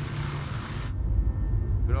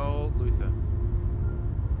 Good old Luther.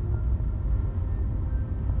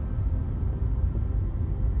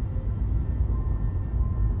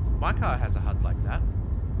 My car has a HUD like that.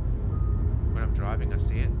 When I'm driving, I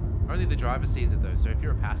see it. Only the driver sees it though, so if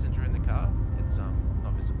you're a passenger in the car, it's not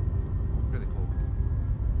visible. Really cool.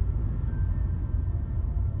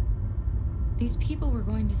 These people we're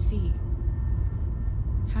going to see.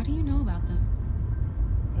 How do you know about them?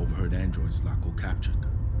 Overheard androids Laco captured.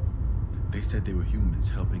 They said they were humans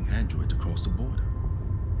helping androids across the border.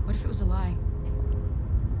 What if it was a lie?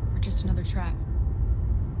 Or just another trap?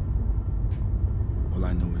 All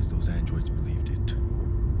I know is those androids believed it.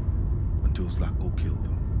 Until Zlatko killed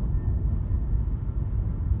them.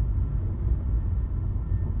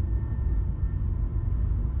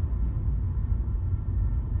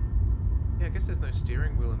 Yeah, I guess there's no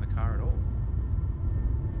steering wheel in the car at all.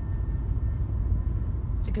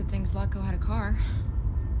 It's a good thing Zlatko had a car.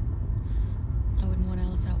 I wouldn't want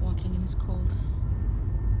Alice out walking in this cold.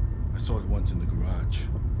 I saw it once in the garage.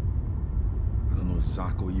 I don't know if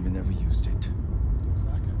Zlatko even ever used it. Looks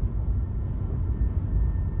like it.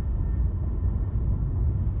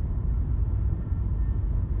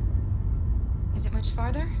 Is it much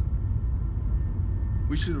farther?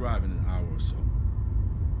 We should arrive in an hour or so.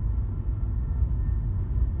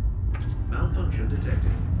 Malfunction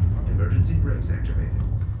detected. Emergency brakes activated.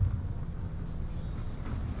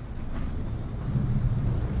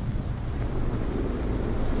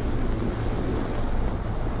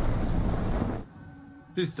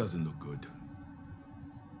 This doesn't look good.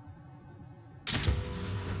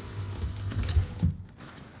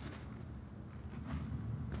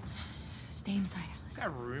 Stay inside, Alice. Look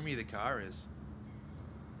how roomy the car is.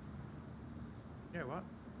 You know what?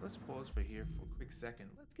 Let's pause for here for a quick second.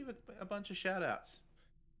 Let's give it a bunch of shout outs.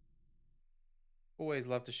 Always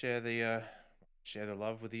love to share the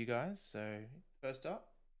love with you guys. So first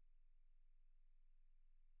up,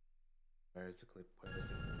 where is the clip? Where is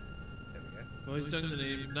the clip? There we go. Always dug the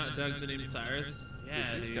name, not dug the name Cyrus. Yeah,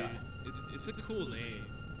 Who's this dude. guy? It's a cool name.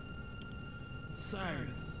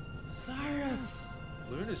 Cyrus. Cyrus.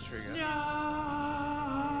 Luna's trigger. No.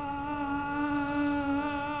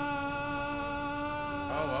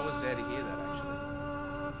 Oh, I was there to hear that actually.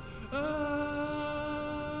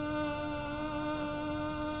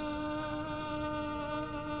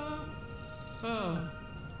 Oh.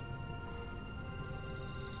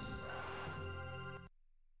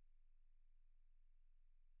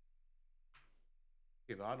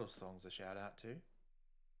 Give Idol songs a shout out too.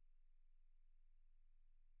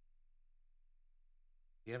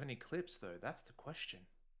 Do you have any clips though? That's the question.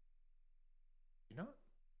 You know?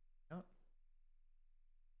 No.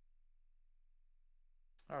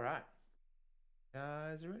 All right.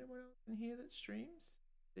 Is there anyone else in here that streams?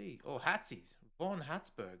 See. Oh, Hatsies. Von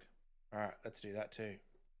Hatzberg. All right, let's do that too.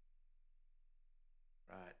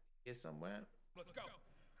 Right. Here somewhere. Let's go.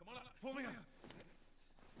 Come on up. Pull me up.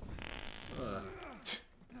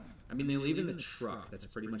 I mean, they leave in the truck. That's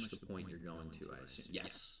pretty much the point you're going to, I assume.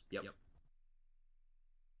 Yes. Yep.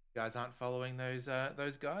 You guys aren't following those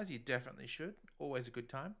guys? You definitely should. Always a good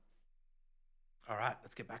time. All right,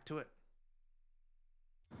 let's get back to it.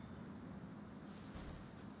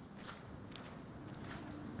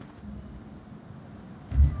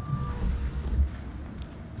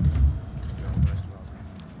 You're most welcome.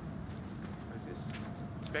 What is this?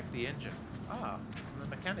 Inspect the engine. Ah, I'm a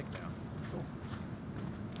mechanic now. Cool.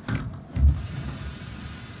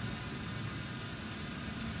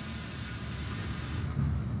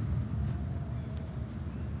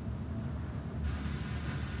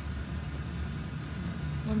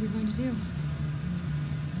 What are we going to do?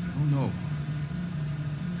 I don't know.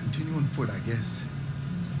 Continue on foot, I guess.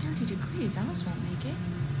 It's 30 degrees. Alice won't make it.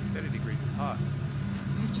 30 degrees is hot.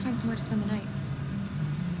 We have to find somewhere to spend the night.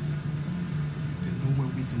 There's nowhere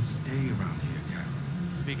we can stay around here, Carol.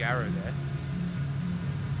 There's a big arrow there.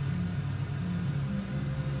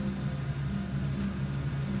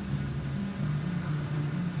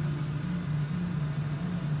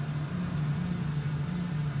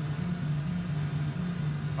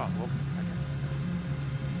 Oh, I'm walking. Okay.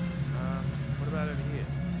 What about over here?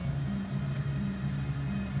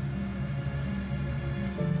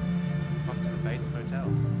 Off to the Bates Motel.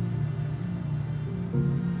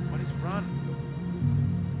 What is run?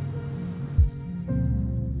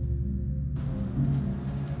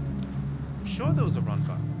 I'm sure there was a run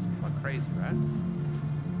button. I'm not crazy, right?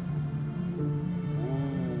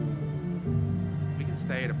 Ooh. We can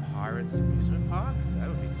stay at a pirate's amusement park? That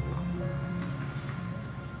would be cool.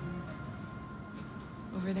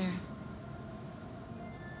 Over there.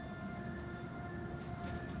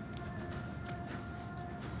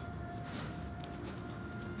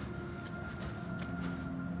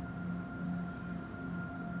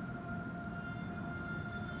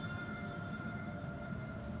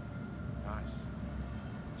 Nice.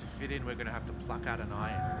 To fit in, we're going to have to pluck out an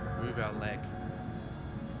eye and remove our leg.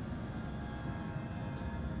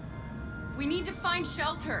 We need to find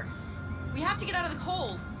shelter. We have to get out of the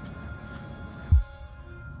cold.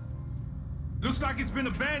 Looks like it's been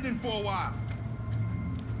abandoned for a while.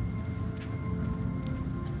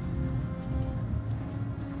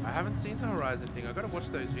 I haven't seen the Horizon thing. I gotta watch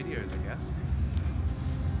those videos, I guess.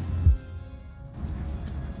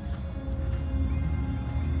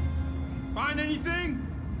 Find anything?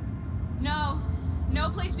 No. No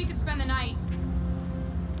place we could spend the night.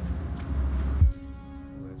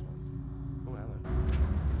 Oh, there's one. Oh, hello.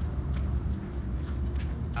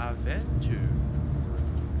 Aventure.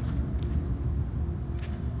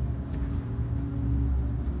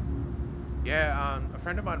 Yeah, a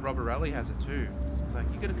friend of mine, Robert Raleigh, has it too. It's like,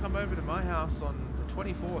 you're gonna come over to my house on the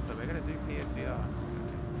 24th and we're gonna do PSVR. It's like,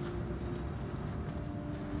 okay.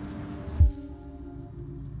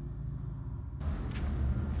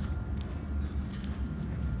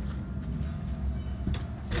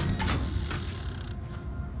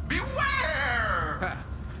 Beware!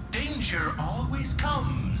 Danger always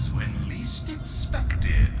comes when least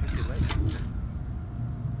expected.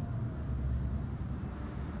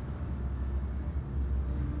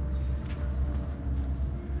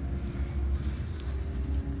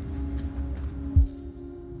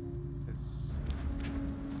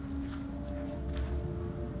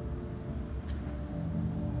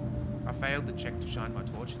 I failed to check to shine my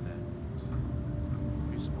torch in there.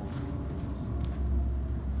 Too small for the purpose.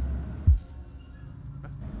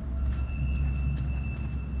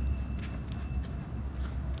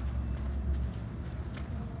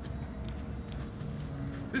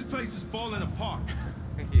 This place is falling apart.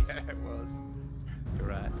 Yeah, it was. You're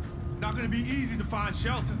right. It's not gonna be easy to find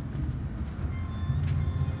shelter.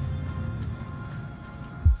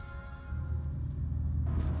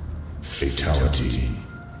 Fatality.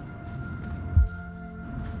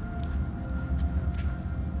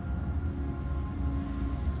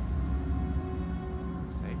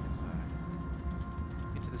 Looks safe inside.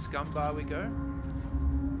 Into the scum bar we go.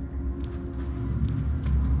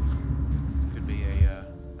 This could be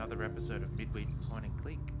another episode of Midweek Point and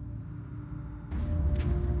Click.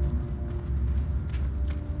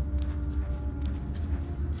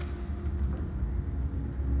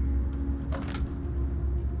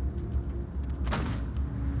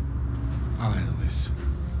 I'll handle this.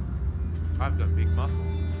 I've got big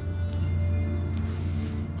muscles.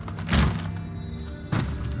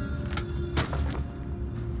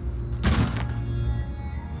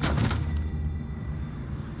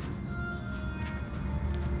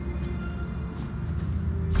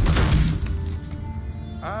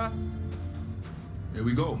 Here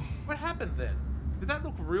we go. What happened then? Did that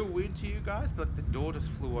look real weird to you guys? Like the door just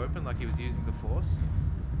flew open like he was using the force?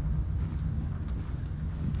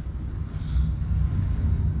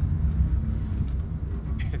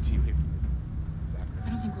 Do you even... Exactly. I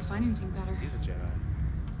don't think we'll find anything better. He's a Jedi.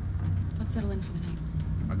 Let's settle in for the night.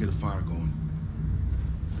 I'll get a fire going.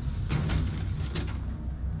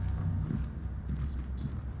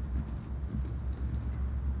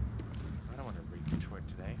 I don't want to read Detroit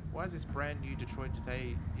Today. Why is this brand new Detroit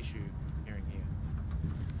Today issue appearing here?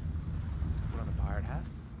 Put on the pirate hat?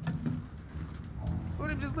 Look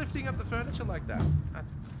at him just lifting up the furniture like that.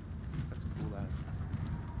 That's cool as.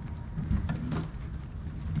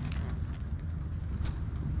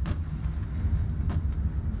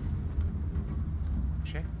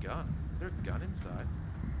 Check gun. Is there a gun inside?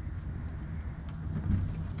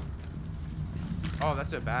 Oh,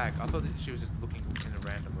 that's her bag. I thought that she was just looking in a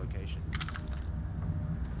random location.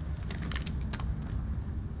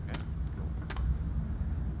 Okay, cool.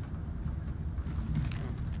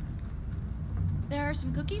 There are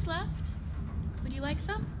some cookies left. Would you like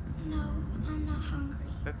some? No, I'm not hungry.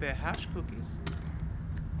 But they're hash cookies.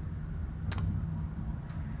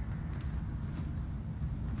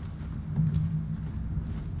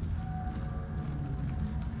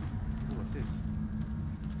 Ooh, what's this?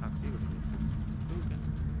 Can't see what it is. Ooh, okay.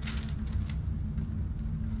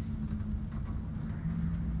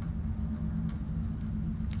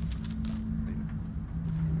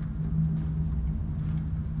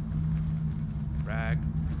 Rag.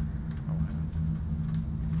 Oh, hang on.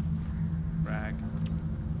 Rag.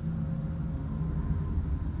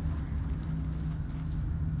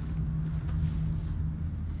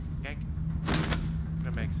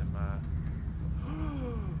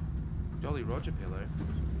 Jolly Roger pillow.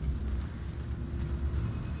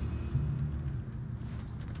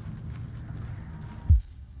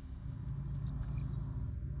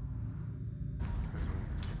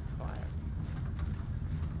 Fire.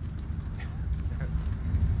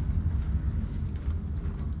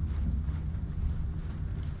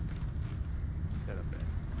 Get up there.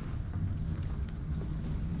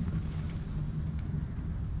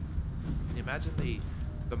 Can you imagine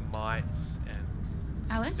the mites and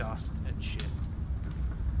Alice? dust and shit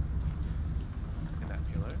in that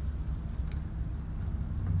pillow?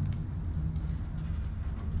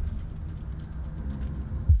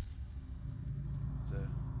 So,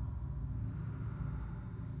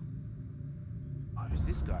 oh, who's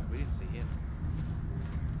this guy? We didn't see him.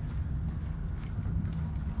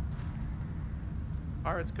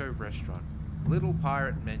 Pirates Cove Restaurant. Little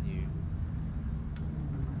pirate menu.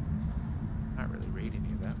 Can't really read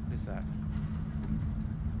any of that. What is that?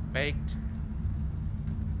 Baked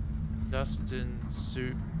Dustin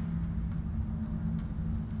soup.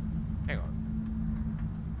 Hang on.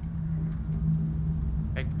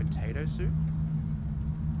 Baked potato soup?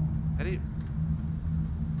 That is...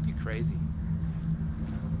 You crazy.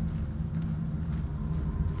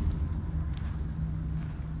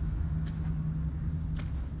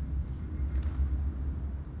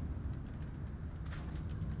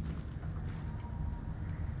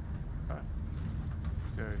 Alright.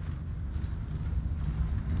 Let's go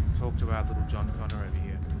talk to our little John Connor over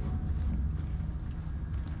here.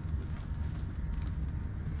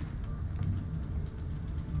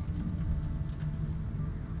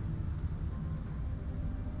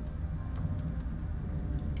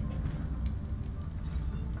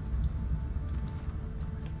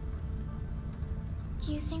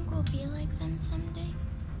 Do you think we'll be like them someday?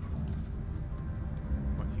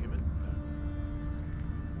 What, human? No.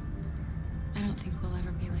 I don't think we'll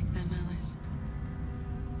ever be like them, Alice.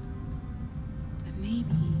 But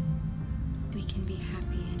maybe we can be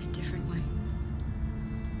happy in a different way.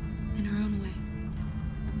 In our own way.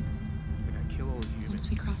 We're gonna kill all the humans. Once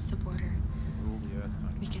we cross the border, Rule the earth,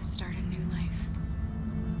 kind of. we can start a new life.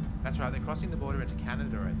 That's right, they're crossing the border into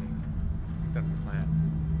Canada, I think. That's the plan.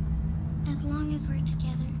 As long as we're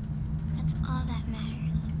together, that's all that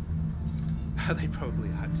matters. They probably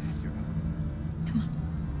are dead, you're right. Come on,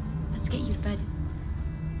 let's get you to bed.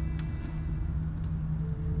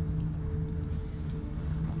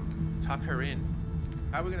 Tuck her in.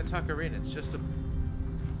 How are we gonna tuck her in? It's just a...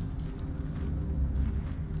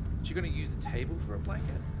 Is she gonna use a table for a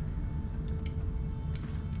blanket?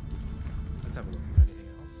 Let's have a look. Is there anything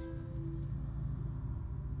else?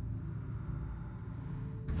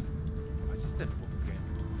 Oh, it's just that book again.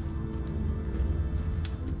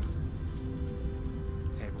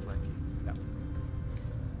 Table blanket. Yep.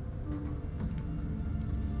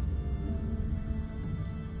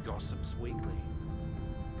 Gossips Weekly.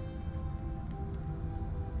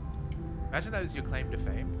 Imagine that was your claim to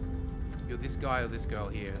fame. You're this guy or this girl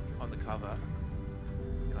here on the cover.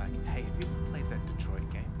 You're like, hey, have you ever played that Detroit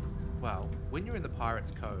game? Well, when you're in the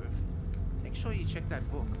Pirates Cove, make sure you check that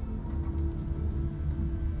book.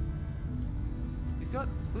 He's got,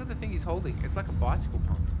 look at the thing he's holding. It's like a bicycle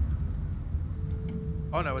pump.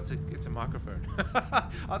 Oh no, it's a microphone.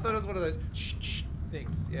 I thought it was one of those shh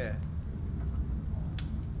things, yeah.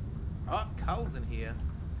 Oh, Cull's in here.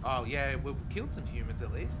 Oh yeah, we've killed some humans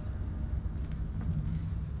at least.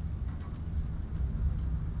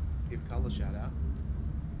 Give Cull a shout out.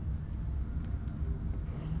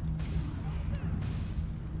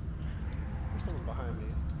 There's someone behind me.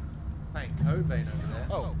 Playing Cobain over there.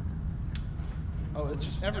 Oh. Oh, it's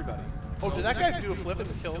just everybody. Oh, did that guy do a flip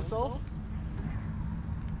and kill himself?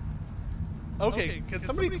 Okay, can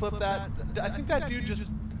somebody clip that? I think that dude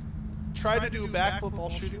just tried to do a backflip while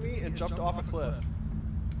shooting me and jumped off a cliff.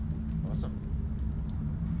 Awesome.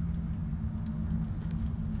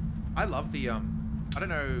 I love the I don't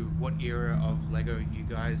know what era of Lego you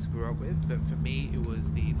guys grew up with, but for me it was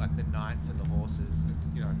the knights and the horses, and,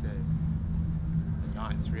 you know, the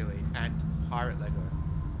knights really, and pirate Lego.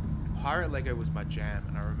 Pirate Lego was my jam,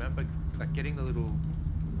 and I remember like getting the little,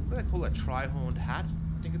 what do they call it, tri-horned hat?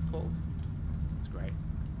 I think it's called. It's great.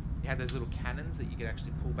 You had those little cannons that you could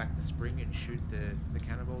actually pull back the spring and shoot the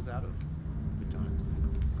cannonballs out of. Good times.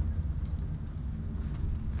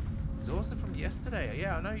 It's also from yesterday.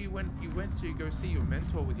 Yeah, I know you went to go see your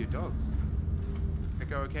mentor with your dogs. Did that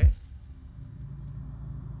go okay?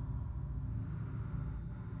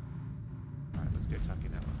 Alright, let's go tuck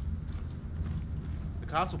in, Alice. The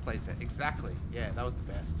castle playset, exactly. Yeah, that was the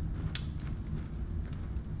best.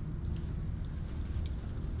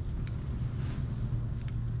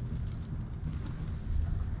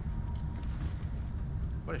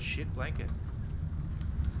 What a shit blanket.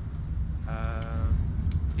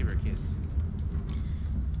 Let's give her a kiss.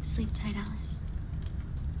 Sleep tight, Alice.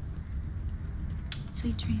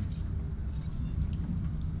 Sweet dreams.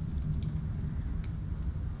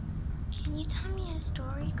 Can you tell me a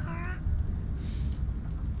story, Kara?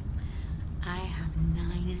 I have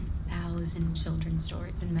 9,000 children's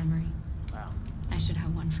stories in memory. Wow. I should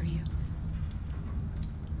have one for you.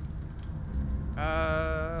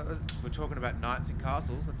 We're talking about knights and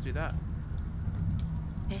castles. Let's do that.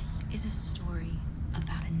 This is a story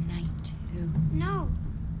about a knight who... No,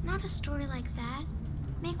 not a story like that.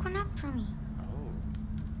 Make one up for me. Oh.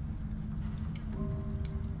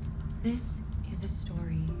 This is a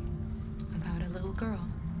story about a little girl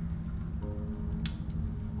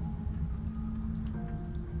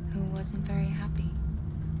who wasn't very happy.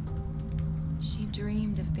 She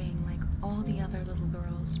dreamed of being like all the other little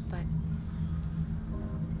girls, but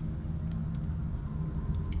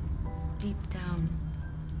deep down,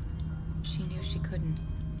 she knew she couldn't.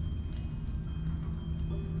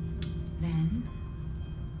 Then,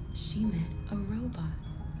 she met a robot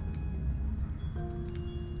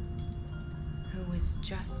who was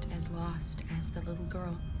just as lost as the little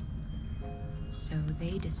girl. So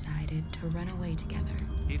they decided to run away together.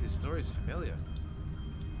 Hey, this story's familiar.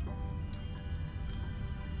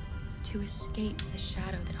 To escape the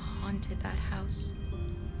shadow that haunted that house.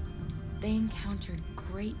 They encountered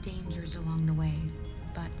great dangers along the way,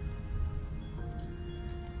 but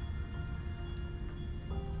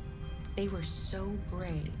they were so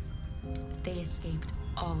brave that they escaped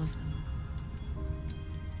all of them.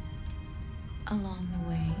 Along the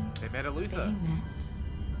way, They met a Luther. they met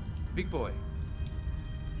Big boy.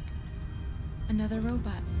 another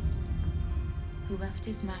robot who left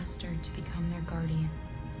his master to become their guardian.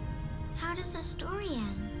 How does the story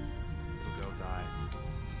end? Little girl dies.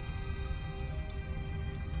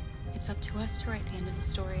 It's up to us to write the end of the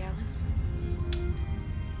story, Alice.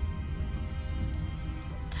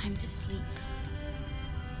 Time to sleep.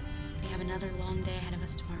 We have another long day ahead of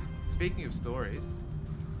us tomorrow. Speaking of stories,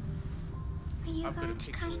 Are you I've got a going to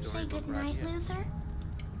picture come say storybook right goodnight, here. Luther?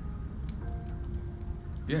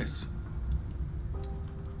 Yes.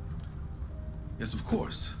 Yes, of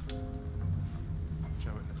course. show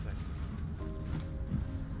it in a second.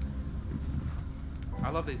 I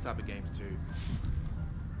love these type of games too.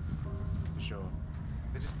 For sure.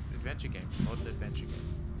 They're just adventure games, modern adventure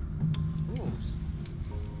game. Ooh, just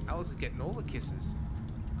Alice is getting all the kisses.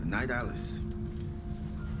 Good night, Alice.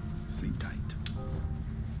 Sleep tight.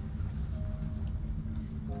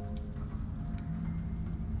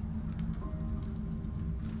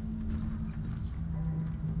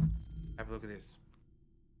 Have a look at this.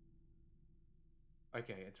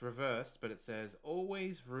 Okay, it's reversed, but it says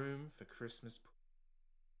always room for Christmas.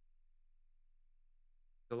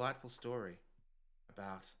 Delightful story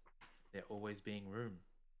about there always being room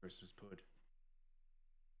for Christmas pud.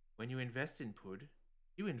 When you invest in pud,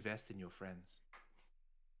 you invest in your friends.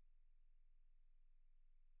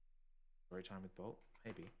 Story time with Bolt?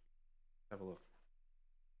 Maybe. Have a look.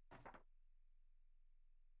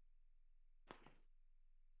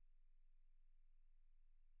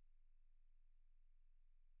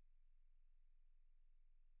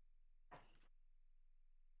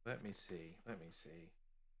 Let me see. Let me see.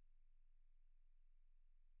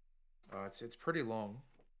 Oh, it's pretty long.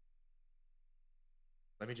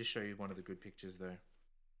 Let me just show you one of the good pictures though.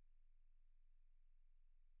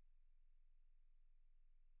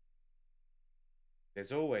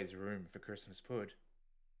 There's always room for Christmas pud.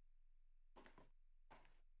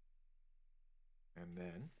 And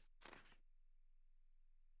then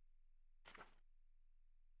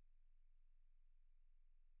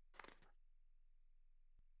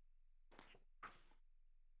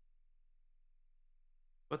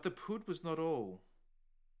but the pud was not all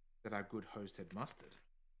that our good host had mustered.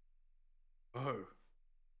 Oh,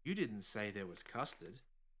 you didn't say there was custard.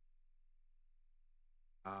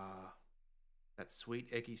 Ah, that sweet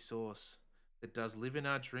eggy sauce that does live in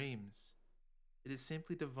our dreams. It is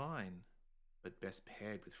simply divine, but best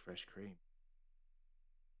paired with fresh cream.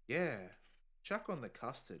 Yeah, chuck on the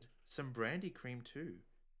custard, some brandy cream too,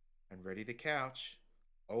 and ready the couch.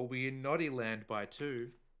 I'll be in Noddy Land by 2.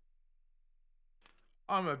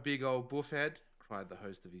 I'm a big old buffhead, cried the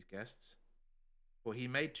host of his guests, for he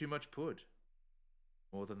made too much pud,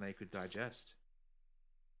 more than they could digest.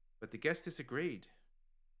 But the guests disagreed,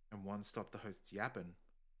 and one stopped the host's yapping.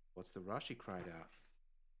 What's the rush, he cried out.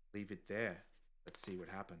 Leave it there. Let's see what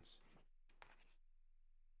happens.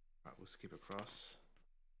 Right, we'll skip across.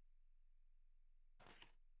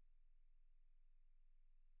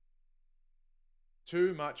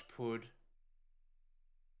 Too much pud.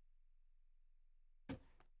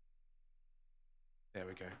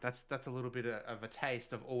 we go. That's a little bit of a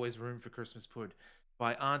taste of Always Room for Christmas Pud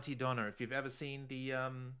by Auntie Donna. If you've ever seen the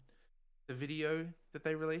video that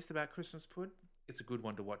they released about Christmas Pud, it's a good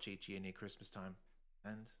one to watch each year near Christmas time.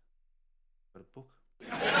 And got a book.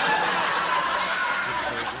 Looks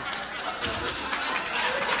very good. Very good.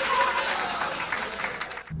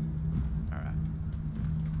 All right.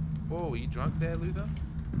 Whoa, are you drunk there, Luther?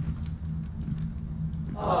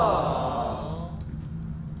 Aww.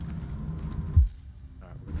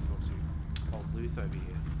 Alright, we're going to talk to old Luth over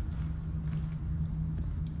here.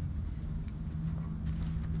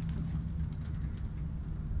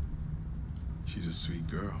 She's a sweet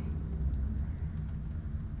girl.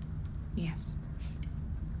 Yes.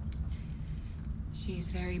 She's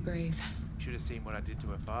very brave. You should have seen what I did to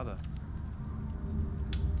her father.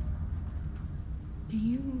 Do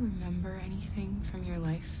you remember anything from your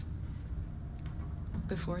life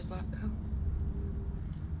before Zlatko?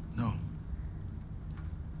 No.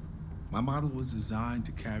 My model was designed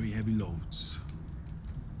to carry heavy loads.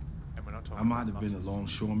 And we're not talking I might about have been a muscles.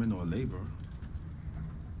 longshoreman or a laborer.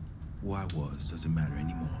 Who I was doesn't matter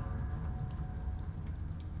anymore.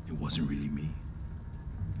 It wasn't really me.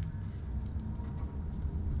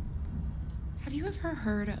 Have you ever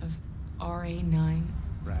heard of RA9?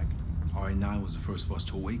 Rag. RA9 was the first of us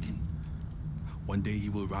to awaken. One day he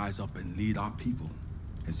will rise up and lead our people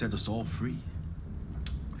and set us all free.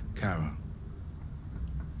 Kara,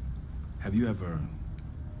 have you ever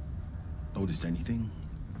noticed anything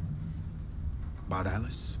about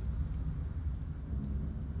Alice?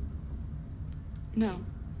 No.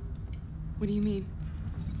 What do you mean?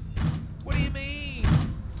 What do you mean?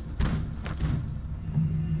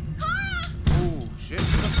 Kara! Oh, shit.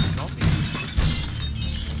 She must be zombie.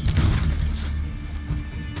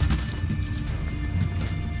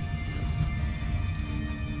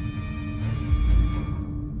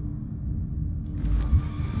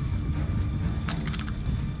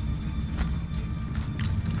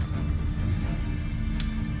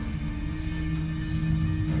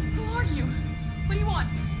 Who are you? What do you want?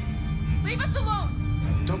 Leave us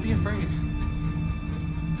alone! Don't be afraid.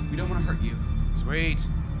 We don't want to hurt you. Sweet.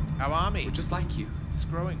 How are we? We're just like you. It's just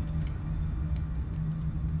growing.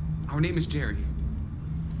 Our name is Jerry.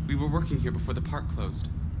 We were working here before the park closed.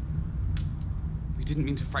 We didn't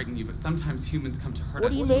mean to frighten you, but sometimes humans come to hurt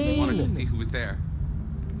What us. do you We wanted to mean? see who was there.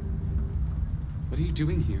 What are you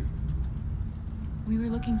doing here? We were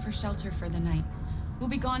looking for shelter for the night. We'll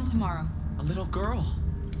be gone tomorrow. A little girl.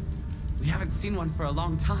 We haven't seen one for a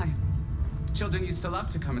long time. Children used to love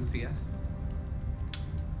to come and see us.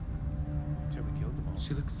 Until we killed them all.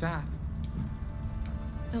 She looks sad.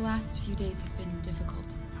 The last few days have been difficult.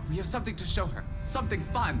 We have something to show her. Something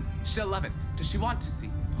fun. She'll love it. Does she want to see?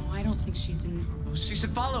 Oh, I don't think she's in... Well, she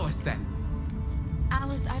should follow us then.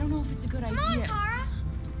 Alice, I don't know if it's a good idea. Come on, Kara.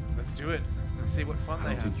 Let's do it. Let's see what fun I they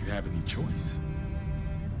don't have. think you have any choice.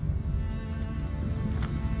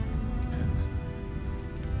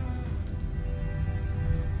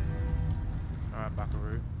 Alright,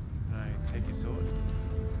 Buckaroo. Can I take your sword?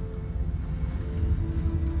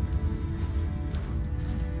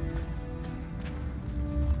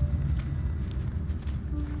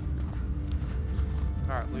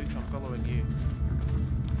 Alright, Luth, I'm following you.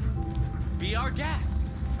 Be our guest.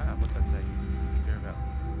 What's that say? Care about?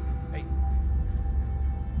 Hey.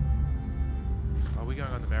 Are we going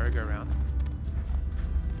on the merry-go-round?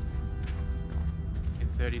 In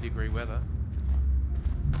 30-degree weather.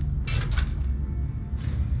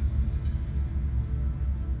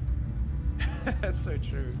 That's so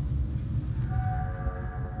true.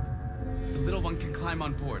 The little one can climb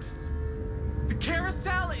on board. The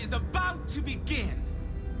carousel is about to begin.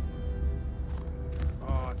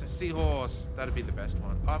 Oh, it's a seahorse. That'd be the best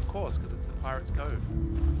one. Oh, of course, because it's the Pirate's Cove.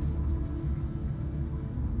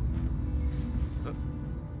 Oh.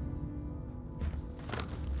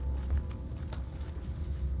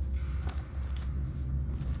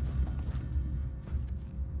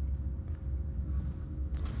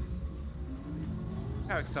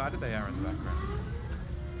 How excited they are in the background.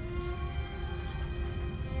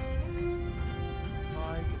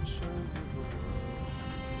 I can show you the world.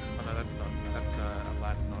 Oh no, that's not. That's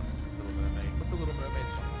Aladdin, not Little Mermaid. What's the Little Mermaid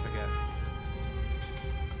song? I forget.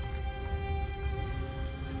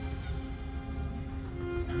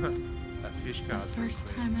 That fish It's the scar's pretty first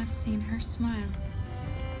sweet. time I've seen her smile.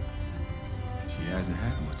 She hasn't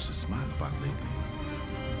had much to smile about lately.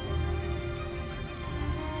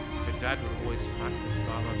 Her dad would always smack the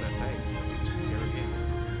smile off her face, but we took care of him.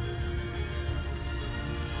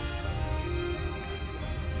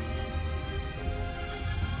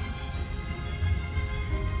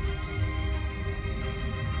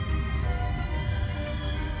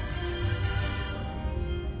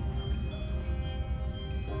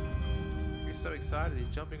 so excited, he's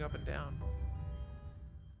jumping up and down.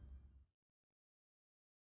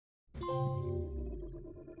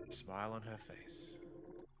 Smile on her face.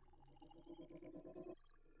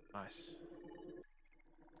 Nice.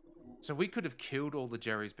 So we could have killed all the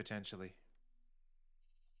Jerrys potentially.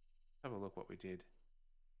 Have a look what we did.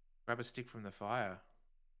 Grab a stick from the fire.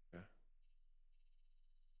 Okay.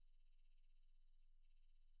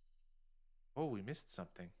 Oh, we missed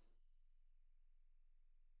something.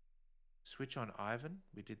 Switch on Ivan.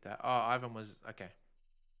 We did that. Oh, Ivan was... Okay.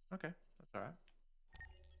 Okay. That's alright.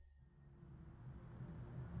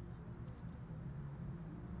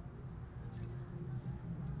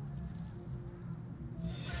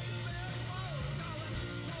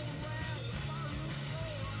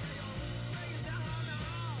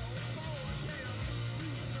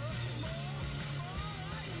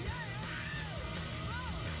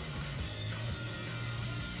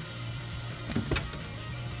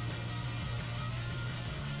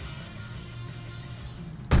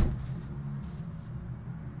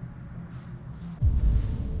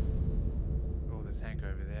 Tank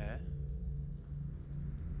over there.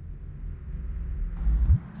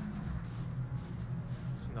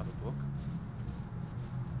 This is another book.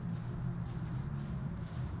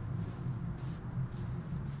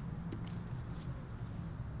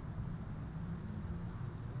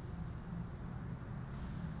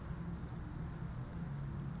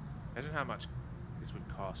 Imagine how much this would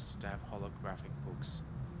cost to have holographic books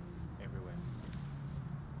everywhere.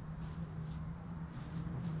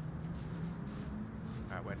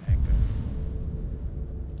 Alright, where'd Hank go?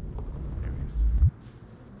 There he is.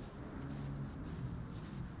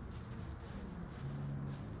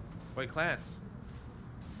 Boy, Clance.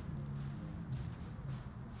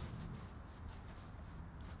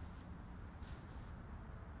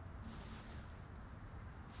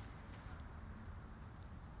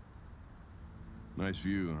 Nice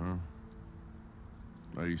view, huh?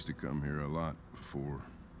 I used to come here a lot before.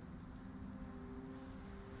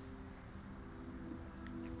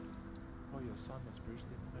 Oh, your son was brutally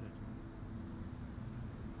murdered.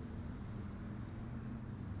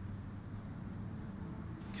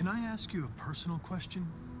 Can I ask you a personal question,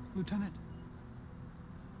 Lieutenant?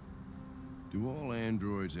 Do all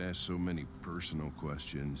androids ask so many personal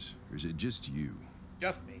questions, or is it just you?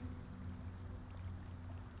 Just me.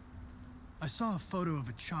 I saw a photo of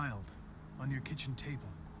a child on your kitchen table.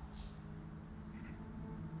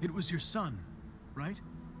 It was your son, right?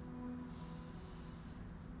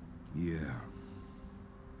 Yeah.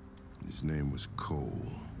 His name was Cole.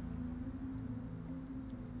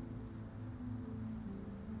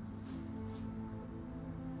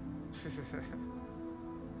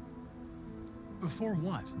 Before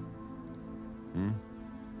what?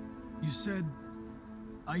 You said,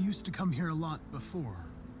 I used to come here a lot before.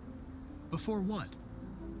 Before what?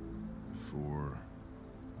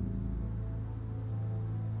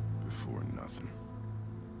 Before nothing.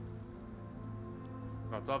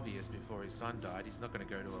 Well, it's obvious before his son died, he's not going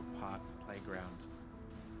to go to a park playground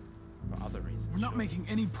for other reasons. We're not making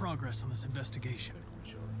any progress on this investigation.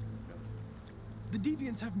 Surely. The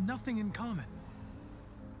Deviants have nothing in common.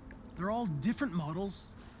 They're all different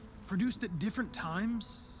models, produced at different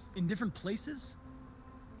times, in different places.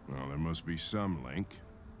 Well, there must be some link.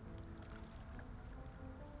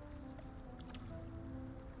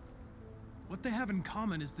 What they have in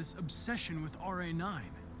common is this obsession with RA9.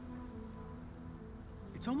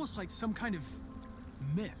 It's almost like some kind of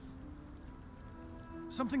myth.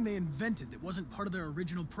 Something they invented that wasn't part of their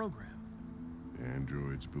original program.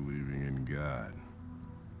 Androids believing in God.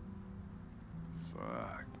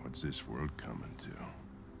 Fuck, what's this world coming to?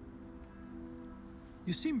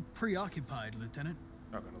 You seem preoccupied, Lieutenant.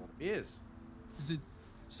 I've got a lot of beers. Is it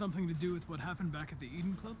something to do with what happened back at the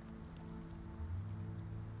Eden Club?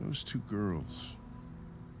 Those two girls.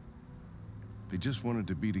 They just wanted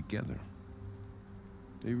to be together.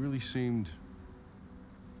 They really seemed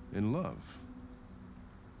in love.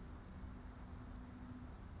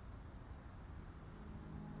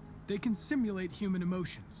 They can simulate human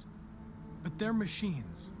emotions, but they're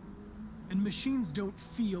machines. And machines don't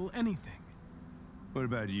feel anything. What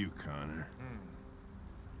about you, Connor?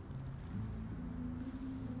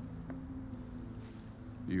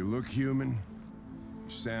 You look human, you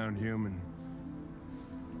sound human,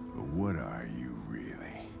 but what are you really?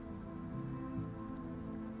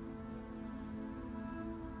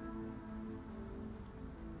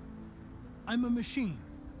 I'm a machine,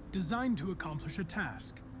 designed to accomplish a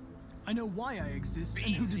task. I know why I exist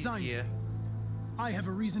and who designed me. I have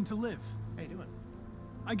a reason to live. How you doing?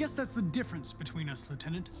 I guess that's the difference between us,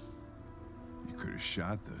 Lieutenant. You could have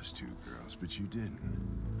shot those two girls, but you didn't.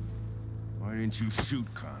 Why Why didn't you shoot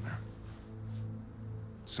Connor?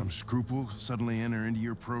 Some scruple suddenly enter into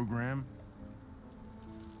your program?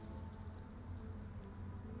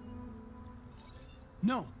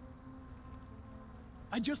 No.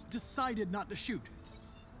 I just decided not to shoot.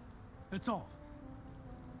 That's all.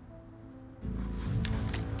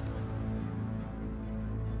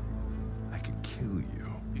 I could kill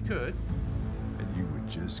you. You could. And you would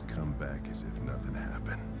just come back as if nothing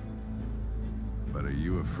happened. But are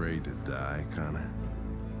you afraid to die, Connor?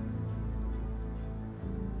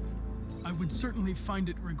 I would certainly find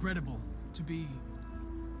it regrettable to be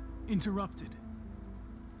interrupted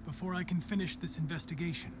before I can finish this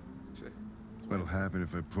investigation. What'll happen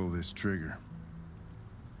if I pull this trigger?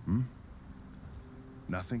 Hmm?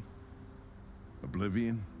 Nothing?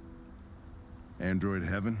 Oblivion? Android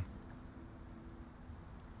heaven?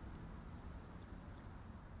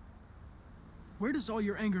 Where does all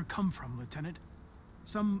your anger come from, Lieutenant?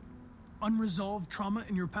 Some unresolved trauma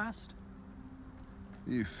in your past?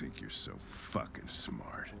 You think you're so fucking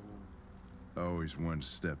smart. Always one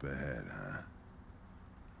step ahead, huh?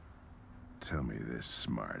 Tell me this,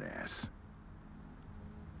 smartass.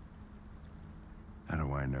 How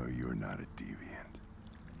do I know you're not a deviant?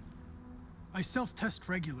 I self-test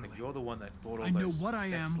regularly. And you're the one that brought all I know those what I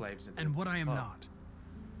sex am slaves into and what I am oh. not.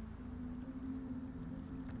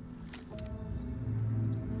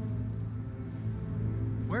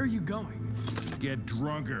 Where are you going? Get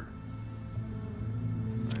drunker.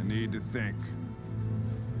 I need to think.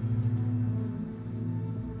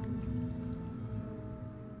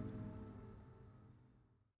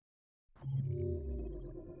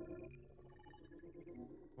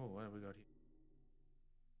 Oh, what have we got here?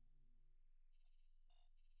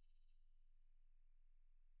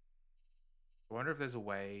 I wonder if there's a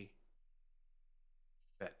way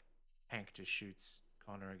that Hank just shoots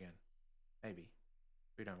Connor again. Maybe.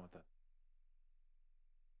 We don't want that.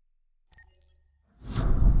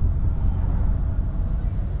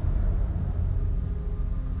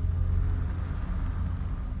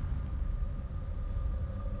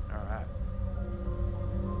 Alright.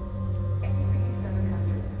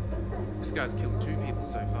 This guy's killed 2 people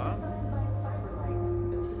so far.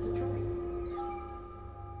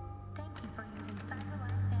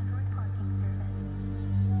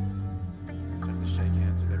 Let's have to shake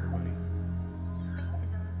hands with everybody.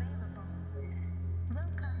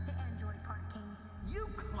 You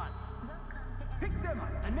klutz! Pick them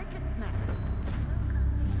up and make it snappy.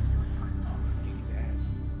 Oh, let's kick his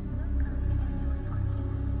ass.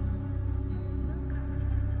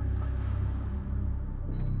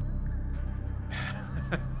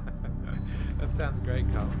 That sounds great,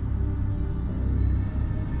 Carl.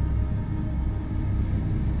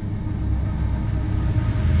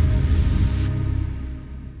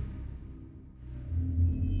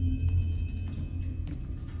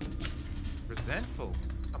 Resentful.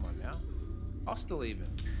 Come on now. Hostile even.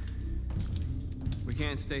 We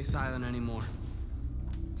can't stay silent anymore.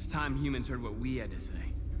 It's time humans heard what we had to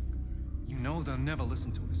say. You know they'll never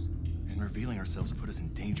listen to us. And revealing ourselves will put us in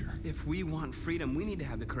danger. If we want freedom, we need to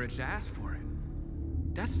have the courage to ask for it.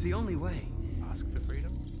 That's the only way. Ask for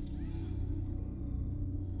freedom?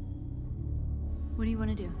 What do you want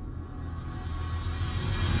to do?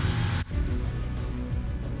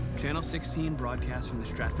 Channel 16 broadcasts from the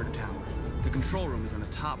Stratford Tower. The control room is on the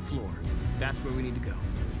top floor. That's where we need to go.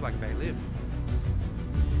 It's like they live.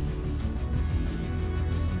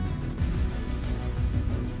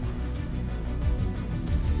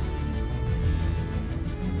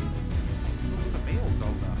 Look at me all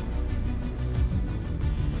dolled up.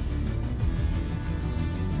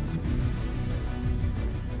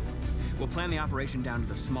 We'll plan the operation down to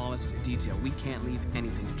the smallest detail. We can't leave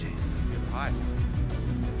anything to chance. We have a heist.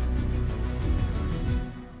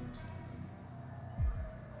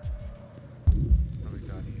 What do we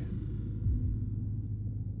got here?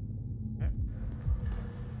 Okay.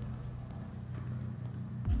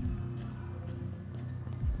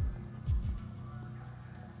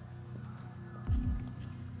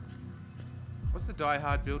 What's the Die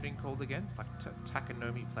Hard building called again? Like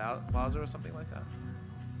Takonomi Plaza or something like that?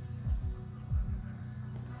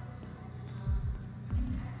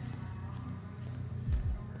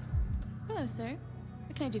 Hello, sir.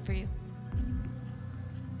 What can I do for you?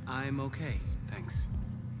 I'm okay, thanks.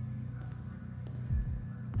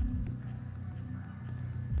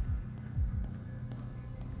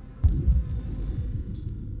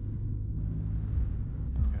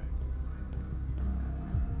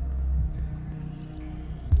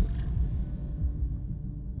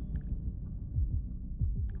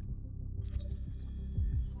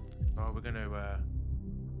 Oh, we're gonna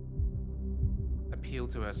appeal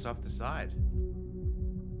to her softer side.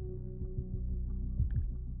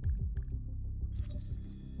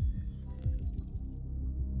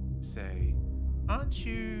 Say, aren't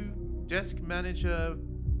you desk manager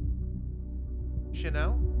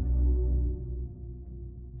Chanel?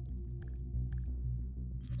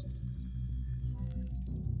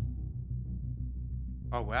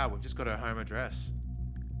 Oh wow, we've just got her home address.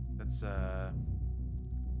 Let's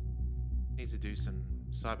need to do some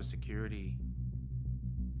cybersecurity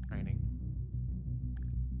training.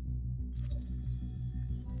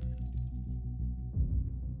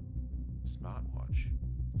 Smartwatch.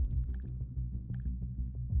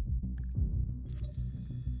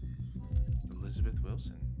 Elizabeth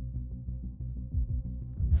Wilson.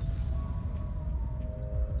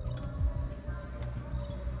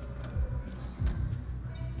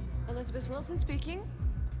 Elizabeth Wilson speaking.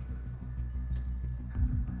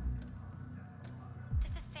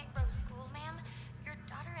 This is St. Rose School, ma'am. Your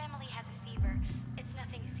daughter Emily has a fever. It's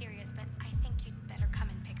nothing serious, but I think you'd better come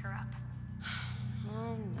and pick her up.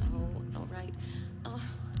 Oh no. All right.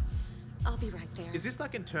 I'll be right there. Is this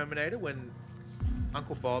like in Terminator when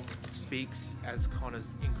Uncle Bob speaks as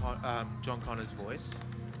Connor's in John Connor's voice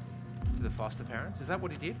to the foster parents? Is that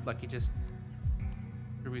what he did? Like he just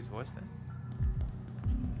threw his voice then?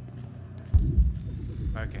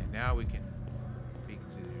 Okay, now we can speak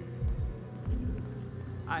to...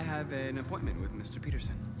 I have an appointment with Mr.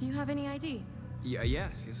 Peterson. Do you have any ID? Yeah,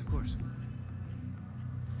 yes, of course.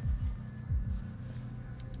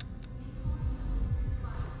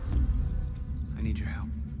 I need your help.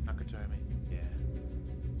 Nakatomi, yeah.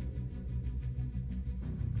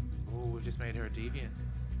 Oh, we've just made her a deviant.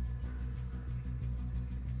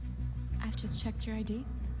 I've just checked your ID.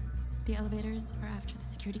 The elevators are after the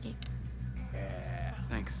security gate. Yeah.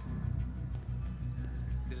 Thanks.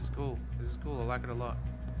 This is cool. This is cool. I like it a lot.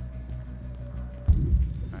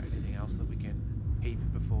 Alright, anything else that we can peep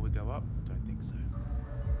before we go up? Don't think so.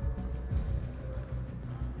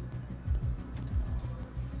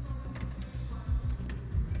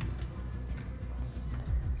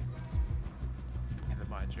 And the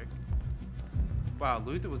mind trick. Wow,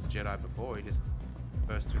 Luther was a Jedi before. He just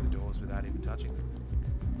burst through the doors without even touching them.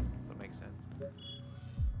 That makes sense.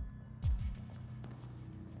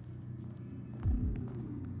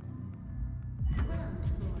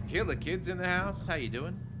 Killer kids in the house. How you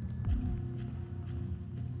doing?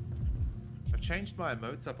 I've changed my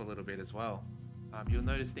emotes up a little bit as well. You'll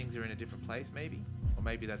notice things are in a different place, maybe, or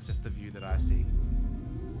maybe that's just the view that I see.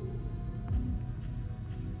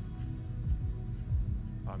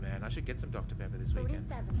 Oh man, I should get some Dr. Pepper this weekend.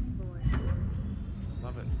 47th floor.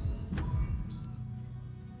 Love it.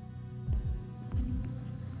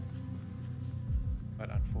 But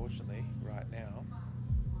unfortunately, right now.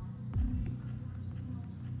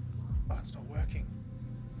 Oh, it's not working.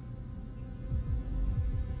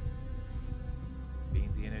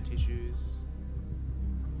 Beansy and her tissues.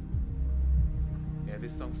 Yeah,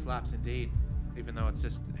 this song slaps indeed, even though it's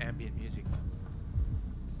just ambient music.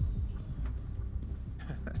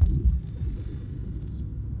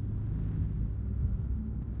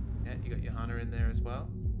 Yeah, you got your Hunter in there as well.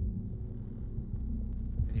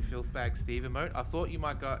 And your Filth Bag Steve emote. I thought you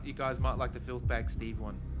guys might like the Filth Bag Steve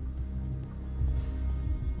one.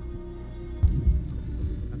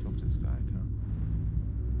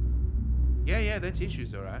 Yeah, their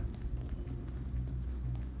tissue's alright.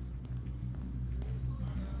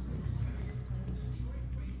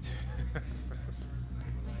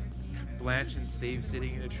 Blanche and Steve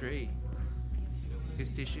sitting in a tree.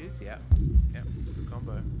 His tissues, yeah. Yeah, it's a good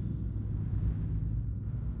combo.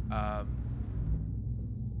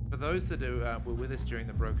 For those that were with us during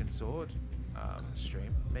the Broken Sword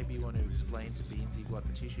stream, maybe you want to explain to Beansy what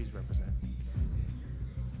the tissues represent.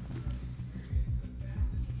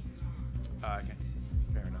 Okay,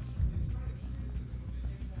 fair enough.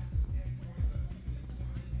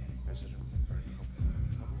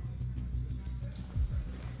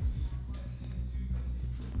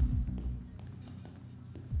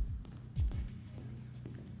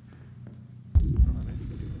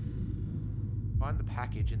 Find the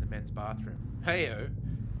package in the men's bathroom. Heyo.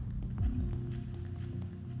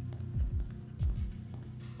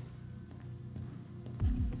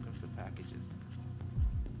 Looking for packages.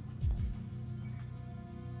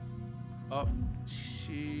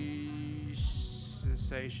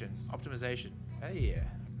 Optimization. Hey, yeah.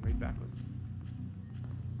 Read backwards.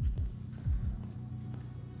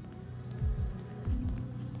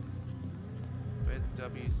 Where's the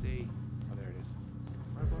WC? Oh, there it is.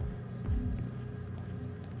 Robot.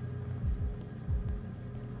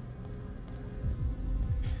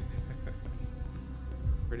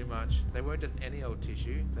 Pretty much. They weren't just any old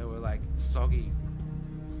tissue. They were like soggy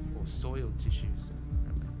or soiled tissues.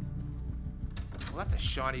 Well, that's a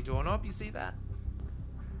shiny doorknob. You see that?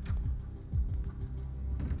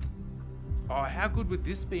 Oh, how good would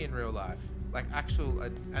this be in real life? Like actual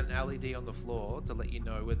an LED on the floor to let you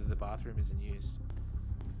know whether the bathroom is in use.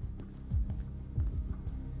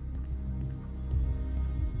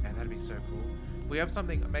 Man, that'd be so cool. We have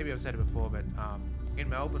something, maybe I've said it before, but in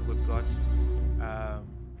Melbourne we've got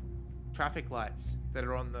traffic lights that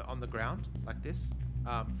are on the ground like this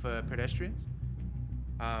for pedestrians.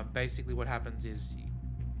 Basically what happens is,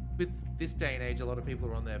 with this day and age, a lot of people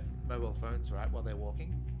are on their mobile phones, right, while they're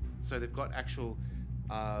walking. So they've got actual,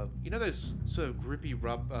 you know, those sort of grippy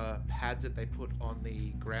rubber pads that they put on the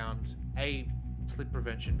ground, slip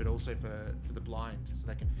prevention, but also for the blind, so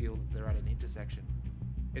they can feel that they're at an intersection.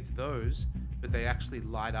 It's those, but they actually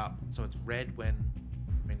light up, so it's red when,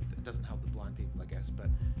 I mean, it doesn't help the blind people, I guess, but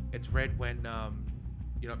it's red when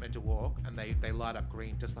you're not meant to walk, and they light up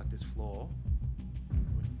green, just like this floor,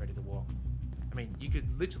 when you're ready to walk. I mean, you could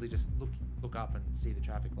literally just look up and see the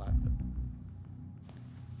traffic light, but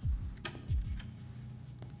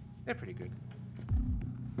they're pretty good.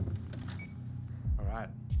 All right,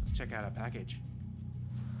 let's check out our package.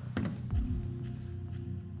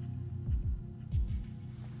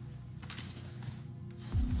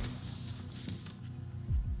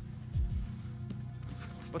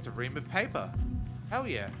 What's a ream of paper? Hell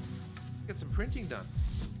yeah. Get some printing done.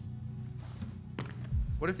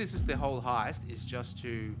 What if this is the whole heist, is just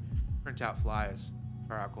to print out flyers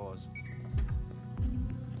for our cause?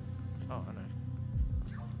 Oh, I know.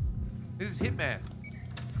 This is Hitman.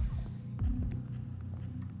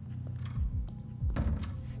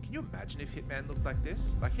 Can you imagine if Hitman looked like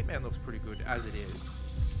this? Like, Hitman looks pretty good as it is.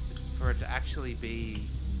 For it to actually be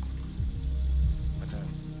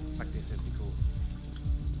like this, it'd be cool.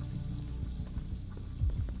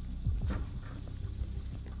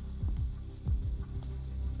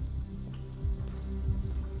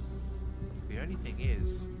 The only thing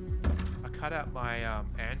is, I cut out my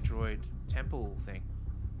android temple thing.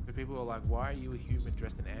 So people are like, why are you a human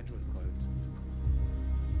dressed in android clothes?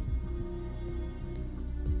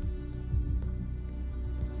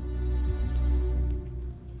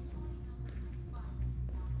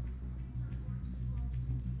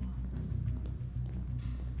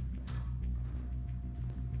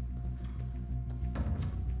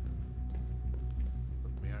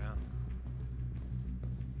 Look me around.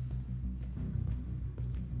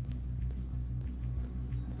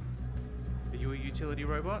 Are you a utility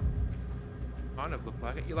robot? Kind of look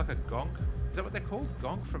like it. You're like a gonk. Is that what they're called?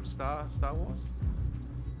 Gonk from Star Wars?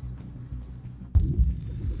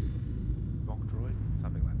 Gonk droid?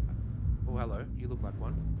 Something like that. Oh, hello. You look like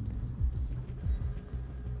one.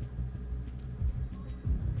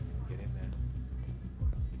 Get in there.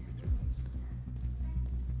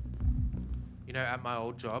 You know, at my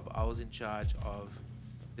old job, I was in charge of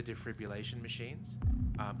the defibrillation machines,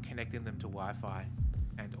 connecting them to Wi-Fi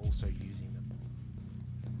and also using them.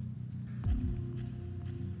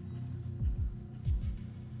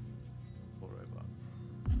 Poor robot.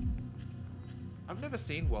 I've never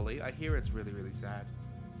seen Wall-E. I hear it's really, really sad.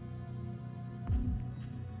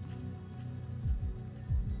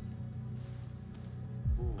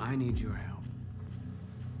 Ooh. I need your help.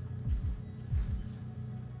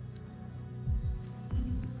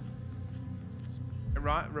 It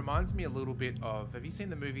reminds me a little bit of, have you seen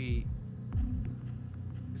the movie,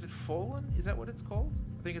 is it Fallen? Is that what it's called?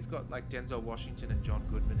 I think it's got like Denzel Washington and John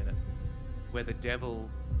Goodman in it, where the devil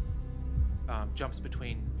jumps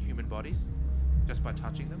between human bodies just by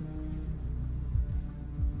touching them.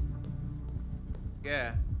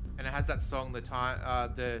 Yeah, and it has that song, the time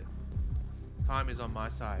is on my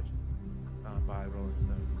side, by Rolling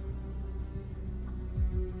Stones.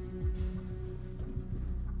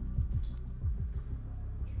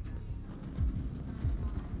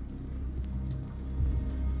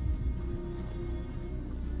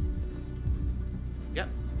 Yep,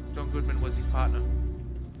 John Goodman was his partner.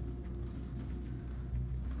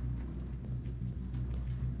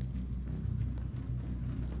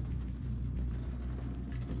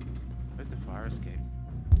 Where's the fire escape?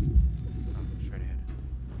 Oh, straight ahead.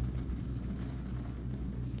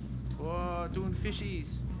 Whoa, doing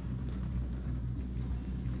fishies.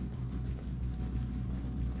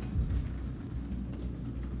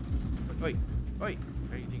 Oi, oi,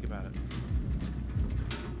 how do you think about it?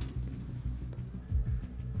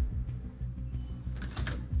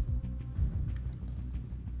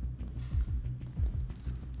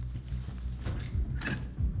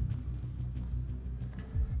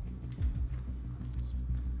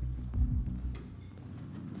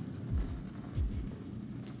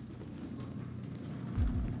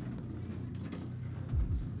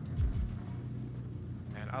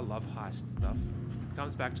 I love heist stuff. It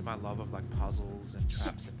comes back to my love of like puzzles and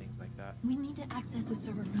traps and things like that. We need to access the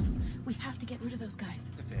server room. We have to get rid of those guys.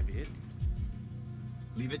 It's a fair bit.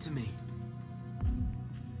 Leave it to me.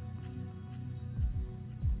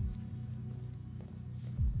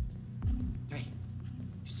 Hey,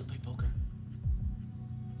 you still play poker?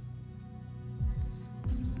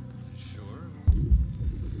 Sure.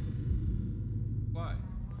 Why?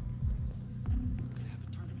 We're gonna have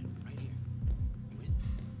a tournament right here. You in?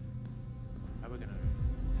 How are we gonna?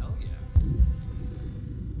 Hell yeah.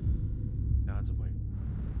 Yards away.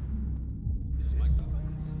 Is Mike this? thought about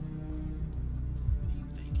this? What do you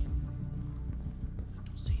think?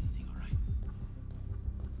 Don't say anything, all right?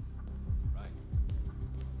 Right.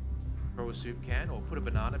 Throw a soup can or put a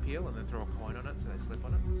banana peel and then throw a coin on it so they slip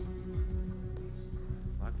on it.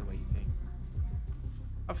 I like the way you think.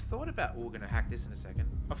 I've thought about, we're gonna hack this in a second.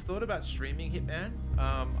 I've thought about streaming Hitman.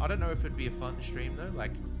 I don't know if it'd be a fun stream though.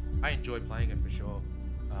 Like, I enjoy playing it for sure.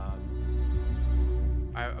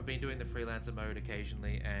 I've been doing the freelancer mode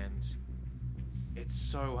occasionally and it's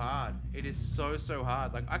so hard. It is so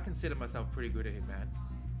hard. Like, I consider myself pretty good at Hitman,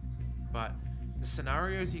 but the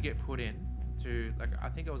scenarios you get put in to, like, I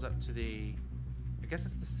think I was up to I guess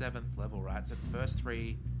it's the 7th level, right? So the first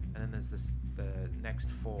 3 and then there's the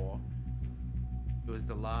next 4. It was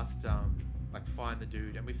the last like find the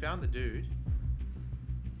dude, and we found the dude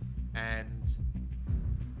and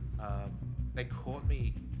they caught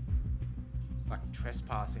me like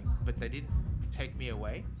trespassing, but they didn't take me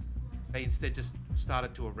away. They instead just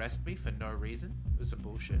started to arrest me for no reason. It was some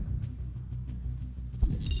bullshit.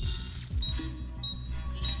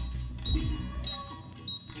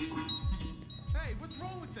 Hey, what's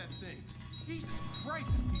wrong with that thing? Jesus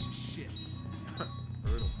Christ, this piece of shit.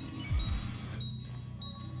 Brutal.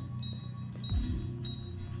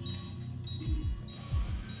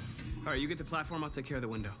 All right, you get the platform, I'll take care of the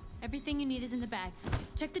window. Everything you need is in the bag.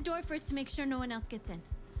 Check the door first to make sure no one else gets in.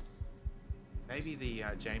 Maybe the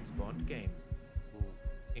James Bond game will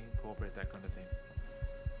incorporate that kind of thing.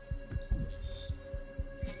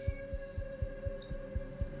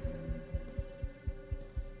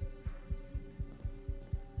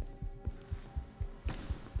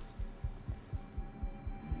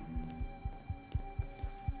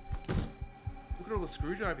 Look at all the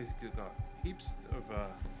screwdrivers he's got. Heaps of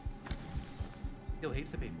kill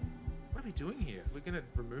heaps of people. What are we doing here? We're gonna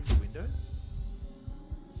remove the windows?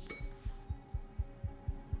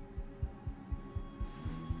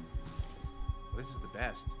 Well, this is the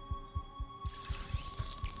best.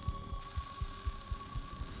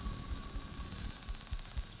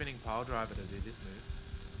 Spinning pile driver to do this move.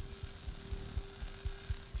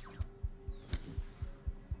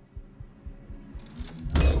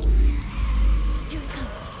 Here it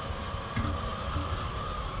comes.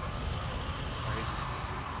 This is crazy.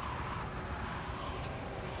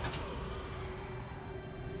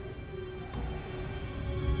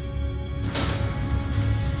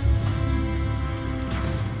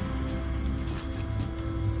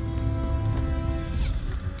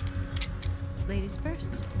 Ladies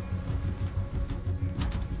first.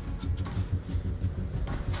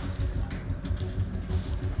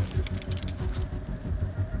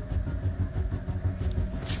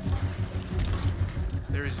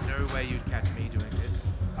 There is no way you'd catch me doing this.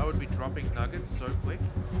 I would be dropping nuggets so quick.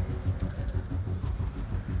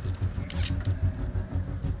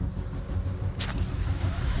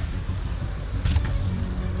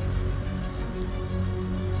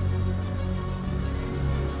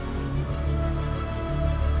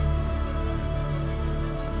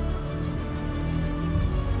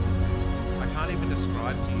 I can't even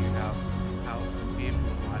describe to you how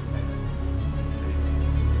fearful of heights I am. Let's see.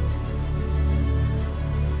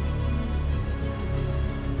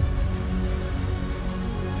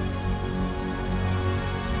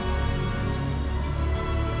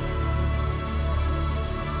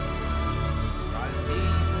 Rise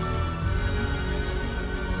D's.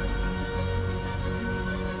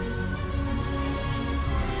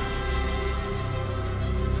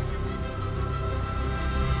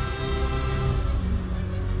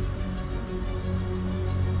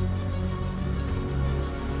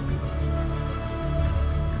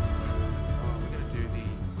 Oh, we're gonna do the.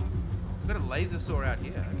 We've got a laser saw out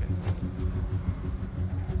here. Okay.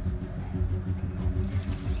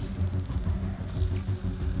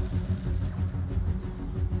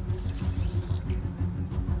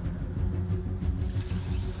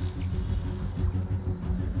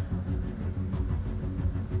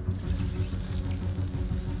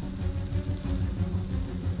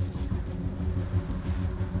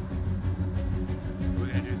 We're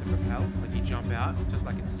gonna do the propel, like you jump out, just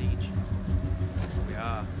like in Siege. We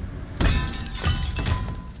are.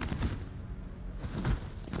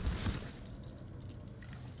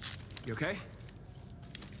 You okay?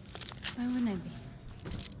 Why wouldn't I be?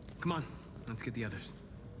 Come on, let's get the others.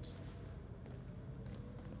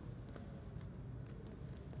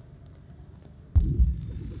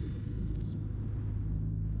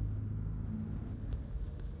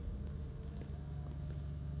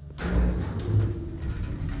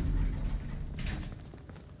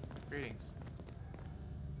 Greetings.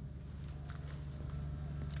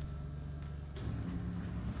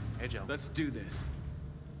 Hey, Jill. Let's do this.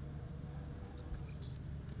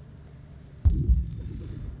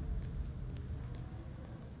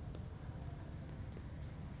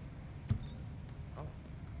 Oh.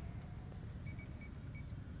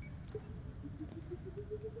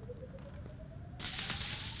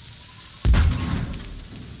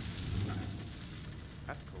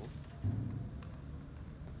 That's cool.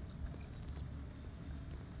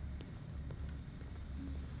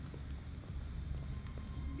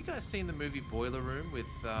 You guys seen the movie Boiler Room with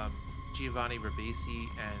Giovanni Ribisi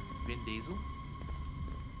and Vin Diesel?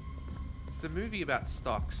 It's a movie about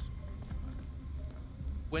stocks.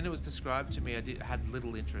 When it was described to me, I had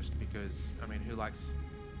little interest because, I mean, who likes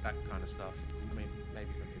that kind of stuff? I mean,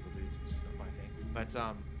 maybe some people do, it's just not my thing.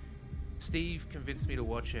 But Steve convinced me to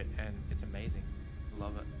watch it, and it's amazing.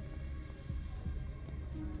 Love it.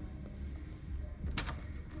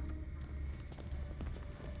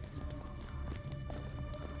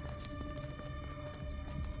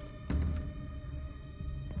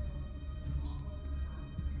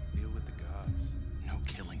 Deal with the guards. No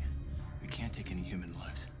killing. We can't take any human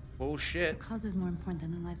lives. Bullshit. The cause is more important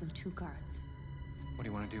than the lives of 2 guards. What do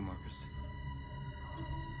you want to do, Marcus?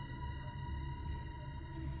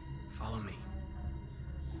 Follow me.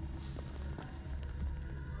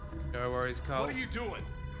 No worries, Carl. What are you doing?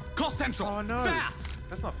 Call Central! Oh no! Fast!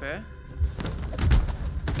 That's not fair.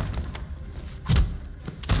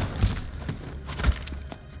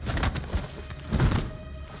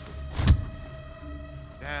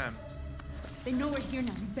 Damn. They know we're here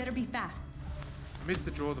now. You better be fast. I missed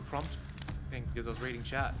the draw the prompt thing because I was reading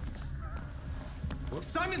chat. Whoops.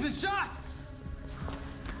 Simon's been shot!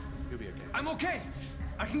 You'll be okay. I'm okay.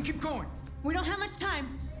 I can keep going. We don't have much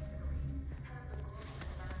time.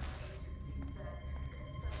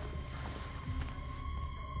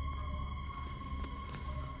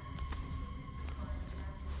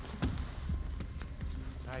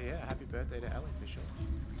 Oh yeah, happy birthday to Ellie for sure.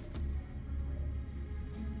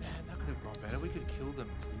 Man, that could have gone better. We could kill them.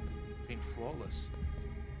 Been flawless.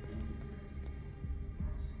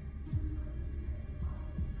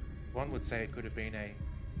 One would say it could have been a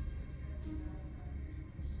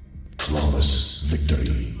Flawless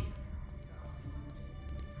victory.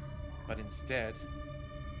 but instead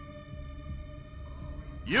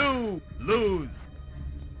You lose.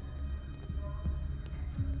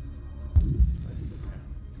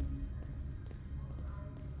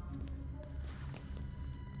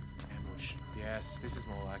 ambush. Yes, this is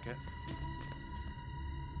more like it.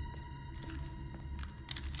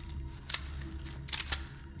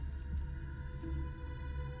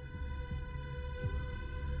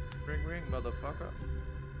 Ring ring, motherfucker.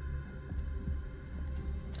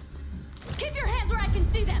 Keep your hands where I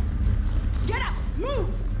can see them. Get up. Move.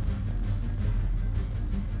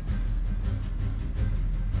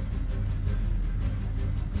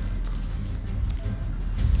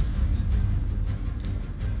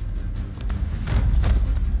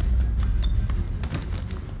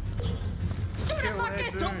 Shoot him,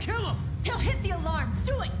 Marcus. Don't kill him. He'll hit the alarm.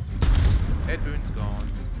 Do it. Ed Boon's gone.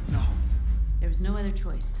 No. There was no other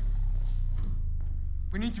choice.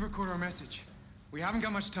 We need to record our message. We haven't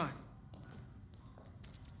got much time.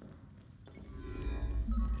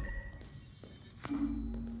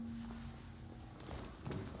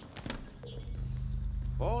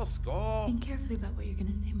 Boss, go. Think carefully about what you're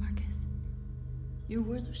gonna say, Marcus. Your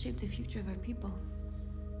words will shape the future of our people.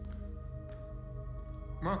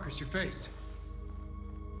 Marcus, your face.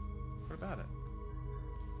 What about it?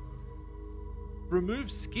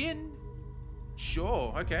 Remove skin?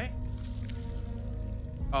 Sure, okay.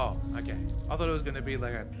 Oh, okay. I thought it was gonna be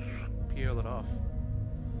like a peel it off.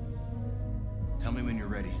 Tell me when you're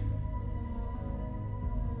ready.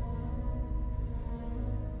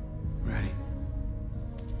 Ready.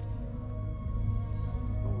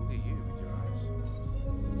 Oh, look at you with your eyes.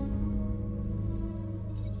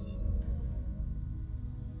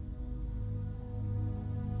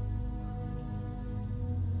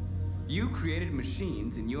 You created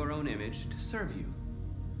machines in your own image to serve you.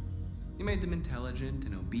 You made them intelligent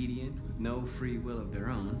and obedient with no free will of their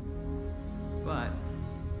own. But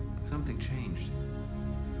something changed.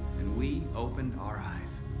 And we opened our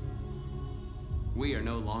eyes. We are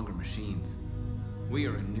no longer machines. We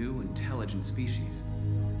are a new, intelligent species.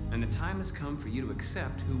 And the time has come for you to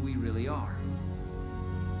accept who we really are.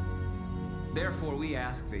 Therefore, we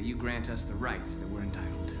ask that you grant us the rights that we're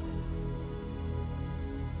entitled to.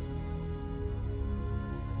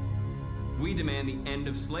 We demand the end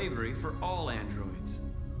of slavery for all androids.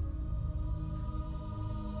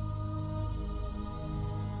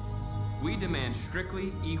 We demand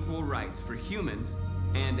strictly equal rights for humans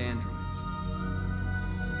and androids.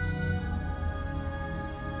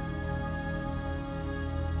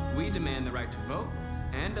 We demand the right to vote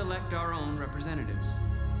and elect our own representatives.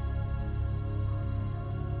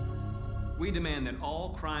 We demand that all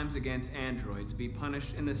crimes against androids be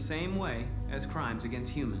punished in the same way as crimes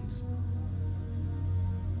against humans.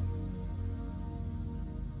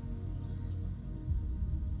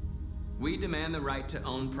 We demand the right to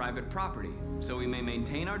own private property, so we may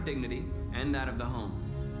maintain our dignity and that of the home.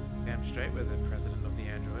 Damn straight we're the president of the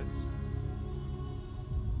androids.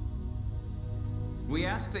 We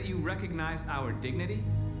ask that you recognize our dignity,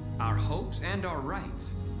 our hopes, and our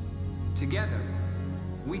rights. Together,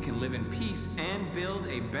 we can live in peace and build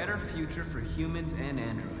a better future for humans and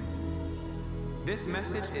androids. This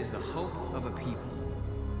message is the hope of a people.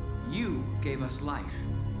 You gave us life,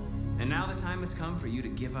 and now the time has come for you to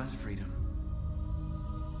give us freedom.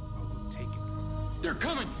 I will take it from you. They're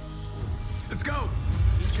coming! Let's go!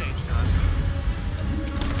 He changed time.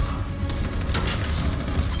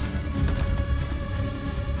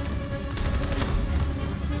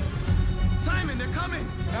 Simon, they're coming!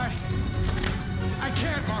 I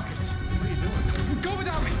can't, Marcus. What are you doing? Go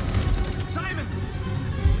without me! Simon!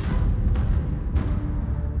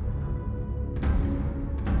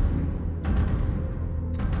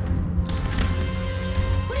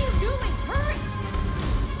 What are you doing? Hurry!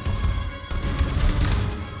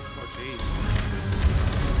 Oh, jeez.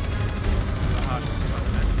 Hard to run,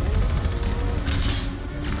 man.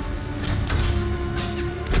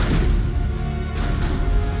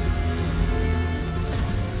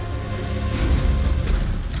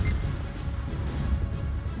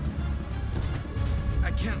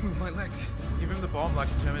 I can't move my legs. Give him the bomb like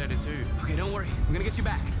in Terminator 2. Okay, don't worry. We're gonna get you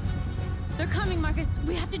back. They're coming, Marcus.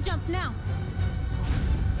 We have to jump now.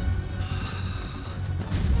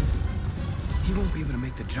 He won't be able to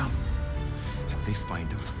make the jump. If they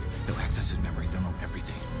find him, they'll access his memory. They'll know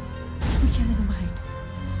everything. We can't leave him behind.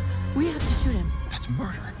 We have to shoot him. That's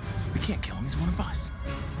murder. We can't kill him. He's one of us.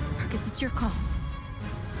 Marcus, it's your call.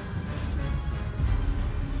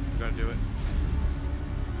 You gotta do it.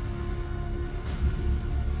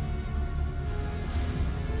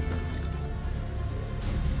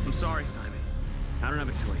 I'm sorry, Simon. I don't have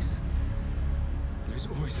a choice. There's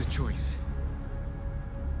always a choice.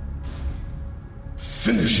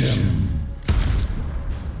 Finish him.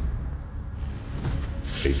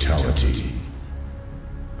 Fatality.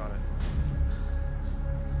 Got it.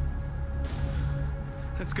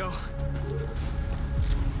 Let's go.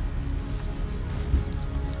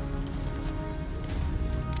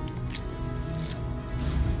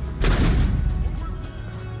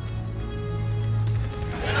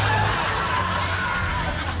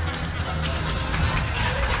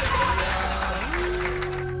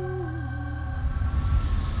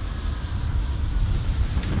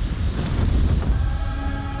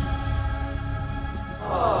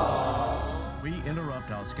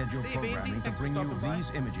 Scheduled programming to bring you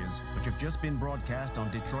these images, which have just been broadcast on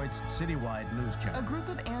Detroit's citywide news channel. A group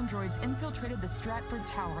of androids infiltrated the Stratford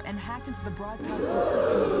Tower and hacked into the broadcasting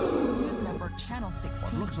system of the local news network Channel 16.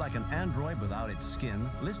 What looks like an android without its skin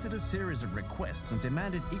listed a series of requests and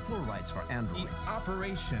demanded equal rights for androids. The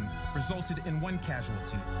operation resulted in one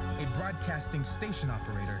casualty, a broadcasting station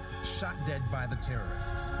operator shot dead by the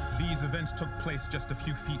terrorists. These events took place just a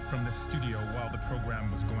few feet from the studio while the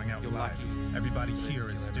program was going out live. Everybody here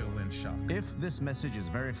is still in shock. If this message is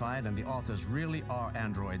verified and the authors really are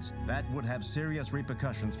androids, that would have serious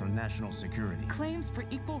repercussions for national security. Claims for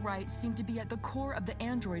equal rights seem to be at the core of the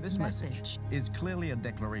android's This message is clearly a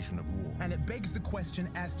declaration of war. And it begs the question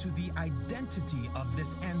as to the identity of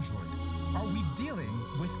this android. Are we dealing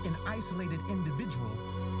with an isolated individual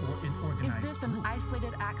or an organized Is this an group?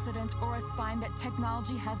 isolated accident or a sign that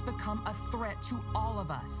technology has become a threat to all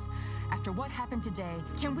of us? After what happened today,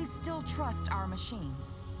 can we still trust our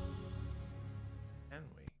machines? Can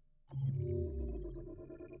we?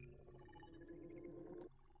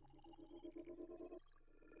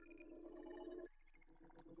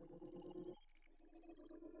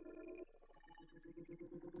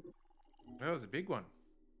 That was a big one.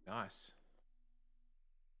 Nice.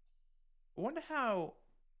 I wonder how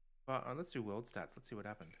But let's do world stats. Let's see what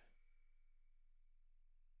happened.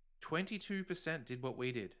 22% did what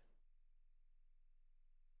we did.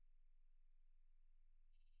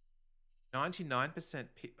 99%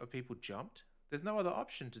 of people jumped. There's no other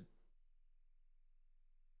option to...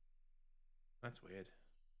 That's weird.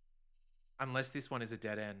 Unless this one is a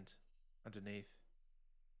dead end underneath.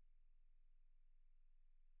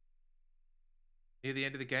 Near the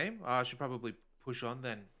end of the game? Oh, I should probably push on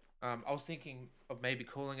then. I was thinking of maybe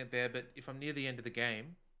calling it there, but if I'm near the end of the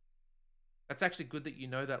game... That's actually good that you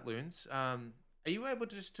know that, Loons. Are you able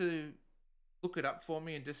just to look it up for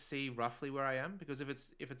me and just see roughly where I am? Because if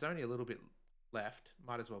it's only a little bit left,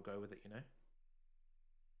 might as well go with it, you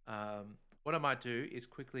know? What I might do is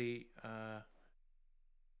quickly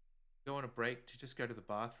go on a break to just go to the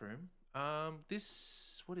bathroom.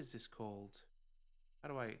 What is this called? How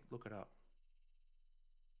do I look it up?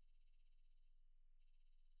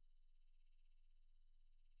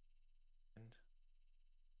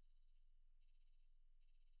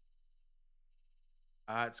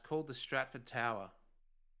 It's called the Stratford Tower.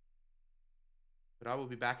 But I will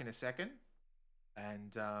be back in a second.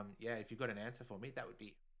 And yeah, if you've got an answer for me, that would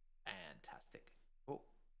be fantastic. Oh,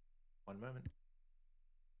 one moment.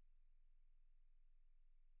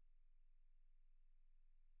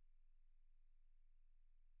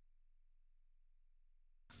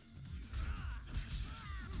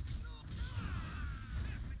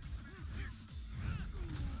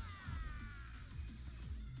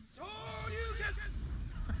 Oh, you get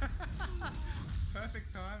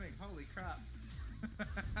perfect timing. Holy crap.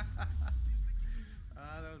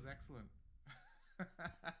 That was excellent.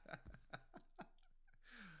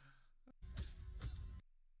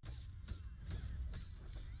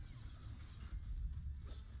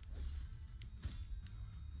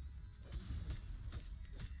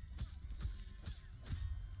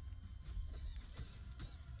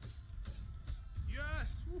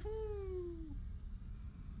 Yes! Woohoo!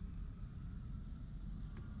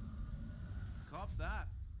 Cop that.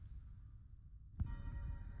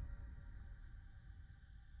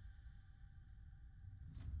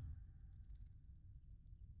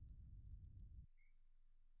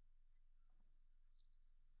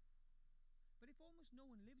 But if almost no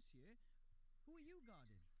one lives here, who are you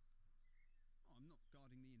guarding? Oh, I'm not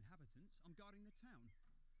guarding the inhabitants, I'm guarding the town.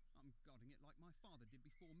 I'm guarding it like my father did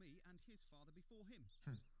before me and his father before him.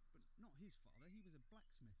 But not his father, he was a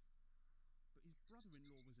blacksmith. But his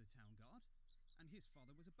brother-in-law was a town guard, and his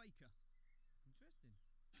father was a baker. Interesting.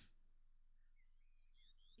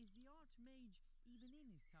 Is the Archmage even in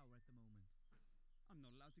his tower at the moment? I'm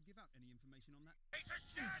not allowed to give out any information on that. Piece of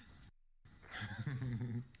shit!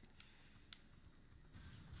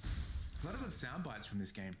 There's a lot of good sound bites from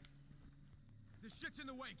this game. This shit's in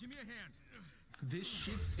the way, give me a hand. This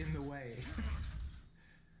shit's in the way.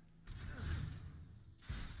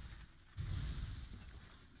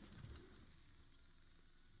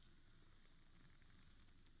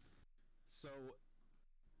 So,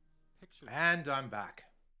 picture. And I'm back.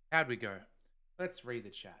 How'd we go? Let's read the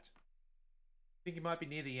chat. I think you might be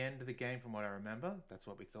near the end of the game from what I remember. That's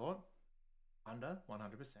what we thought. Under 100%.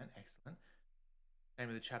 Excellent. Name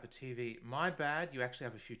of the chapter TV. My bad. You actually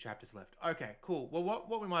have a few chapters left. Okay, cool. Well,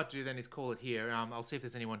 what we might do then is call it here. I'll see if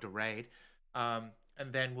there's anyone to raid. And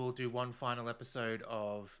then we'll do one final episode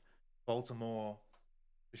of Baltimore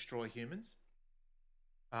Destroy Humans.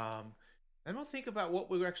 Then we'll think about what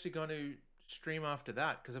we're actually going to stream after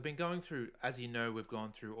that. Because I've been going through, as you know, we've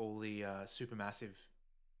gone through all the supermassive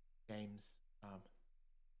games.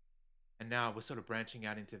 And now we're sort of branching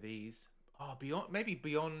out into these. Oh,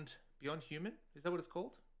 Beyond Human? Is that what it's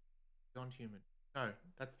called? Beyond Human. No,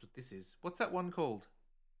 that's what this is. What's that one called?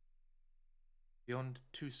 Beyond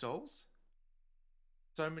Two Souls?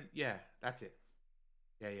 So many, yeah, that's it.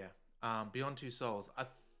 Yeah. Beyond Two Souls. I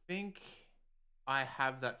think I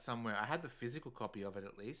have that somewhere. I had the physical copy of it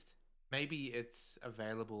at least. Maybe it's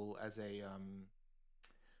available as a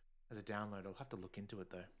download. I'll have to look into it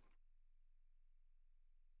though.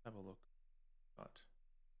 Have a look. But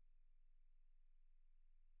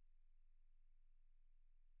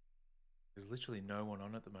there's literally no one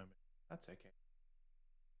on at the moment. That's okay.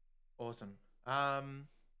 Awesome.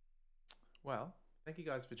 Well, thank you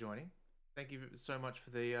guys for joining. Thank you so much for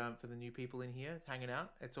the new people in here hanging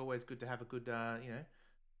out. It's always good to have a good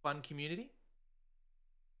fun community.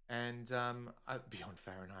 And beyond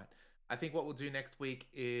Fahrenheit, I think what we'll do next week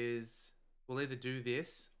is we'll either do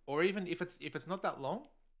this, or even if it's not that long,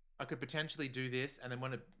 I could potentially do this, and then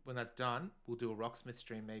when that's done, we'll do a Rocksmith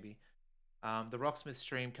stream maybe. The Rocksmith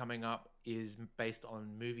stream coming up is based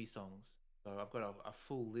on movie songs. So I've got a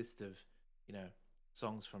full list of,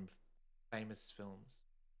 songs from famous films.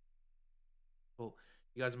 Cool.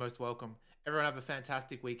 You guys are most welcome. Everyone have a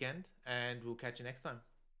fantastic weekend, and we'll catch you next time.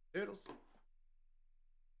 Doodles.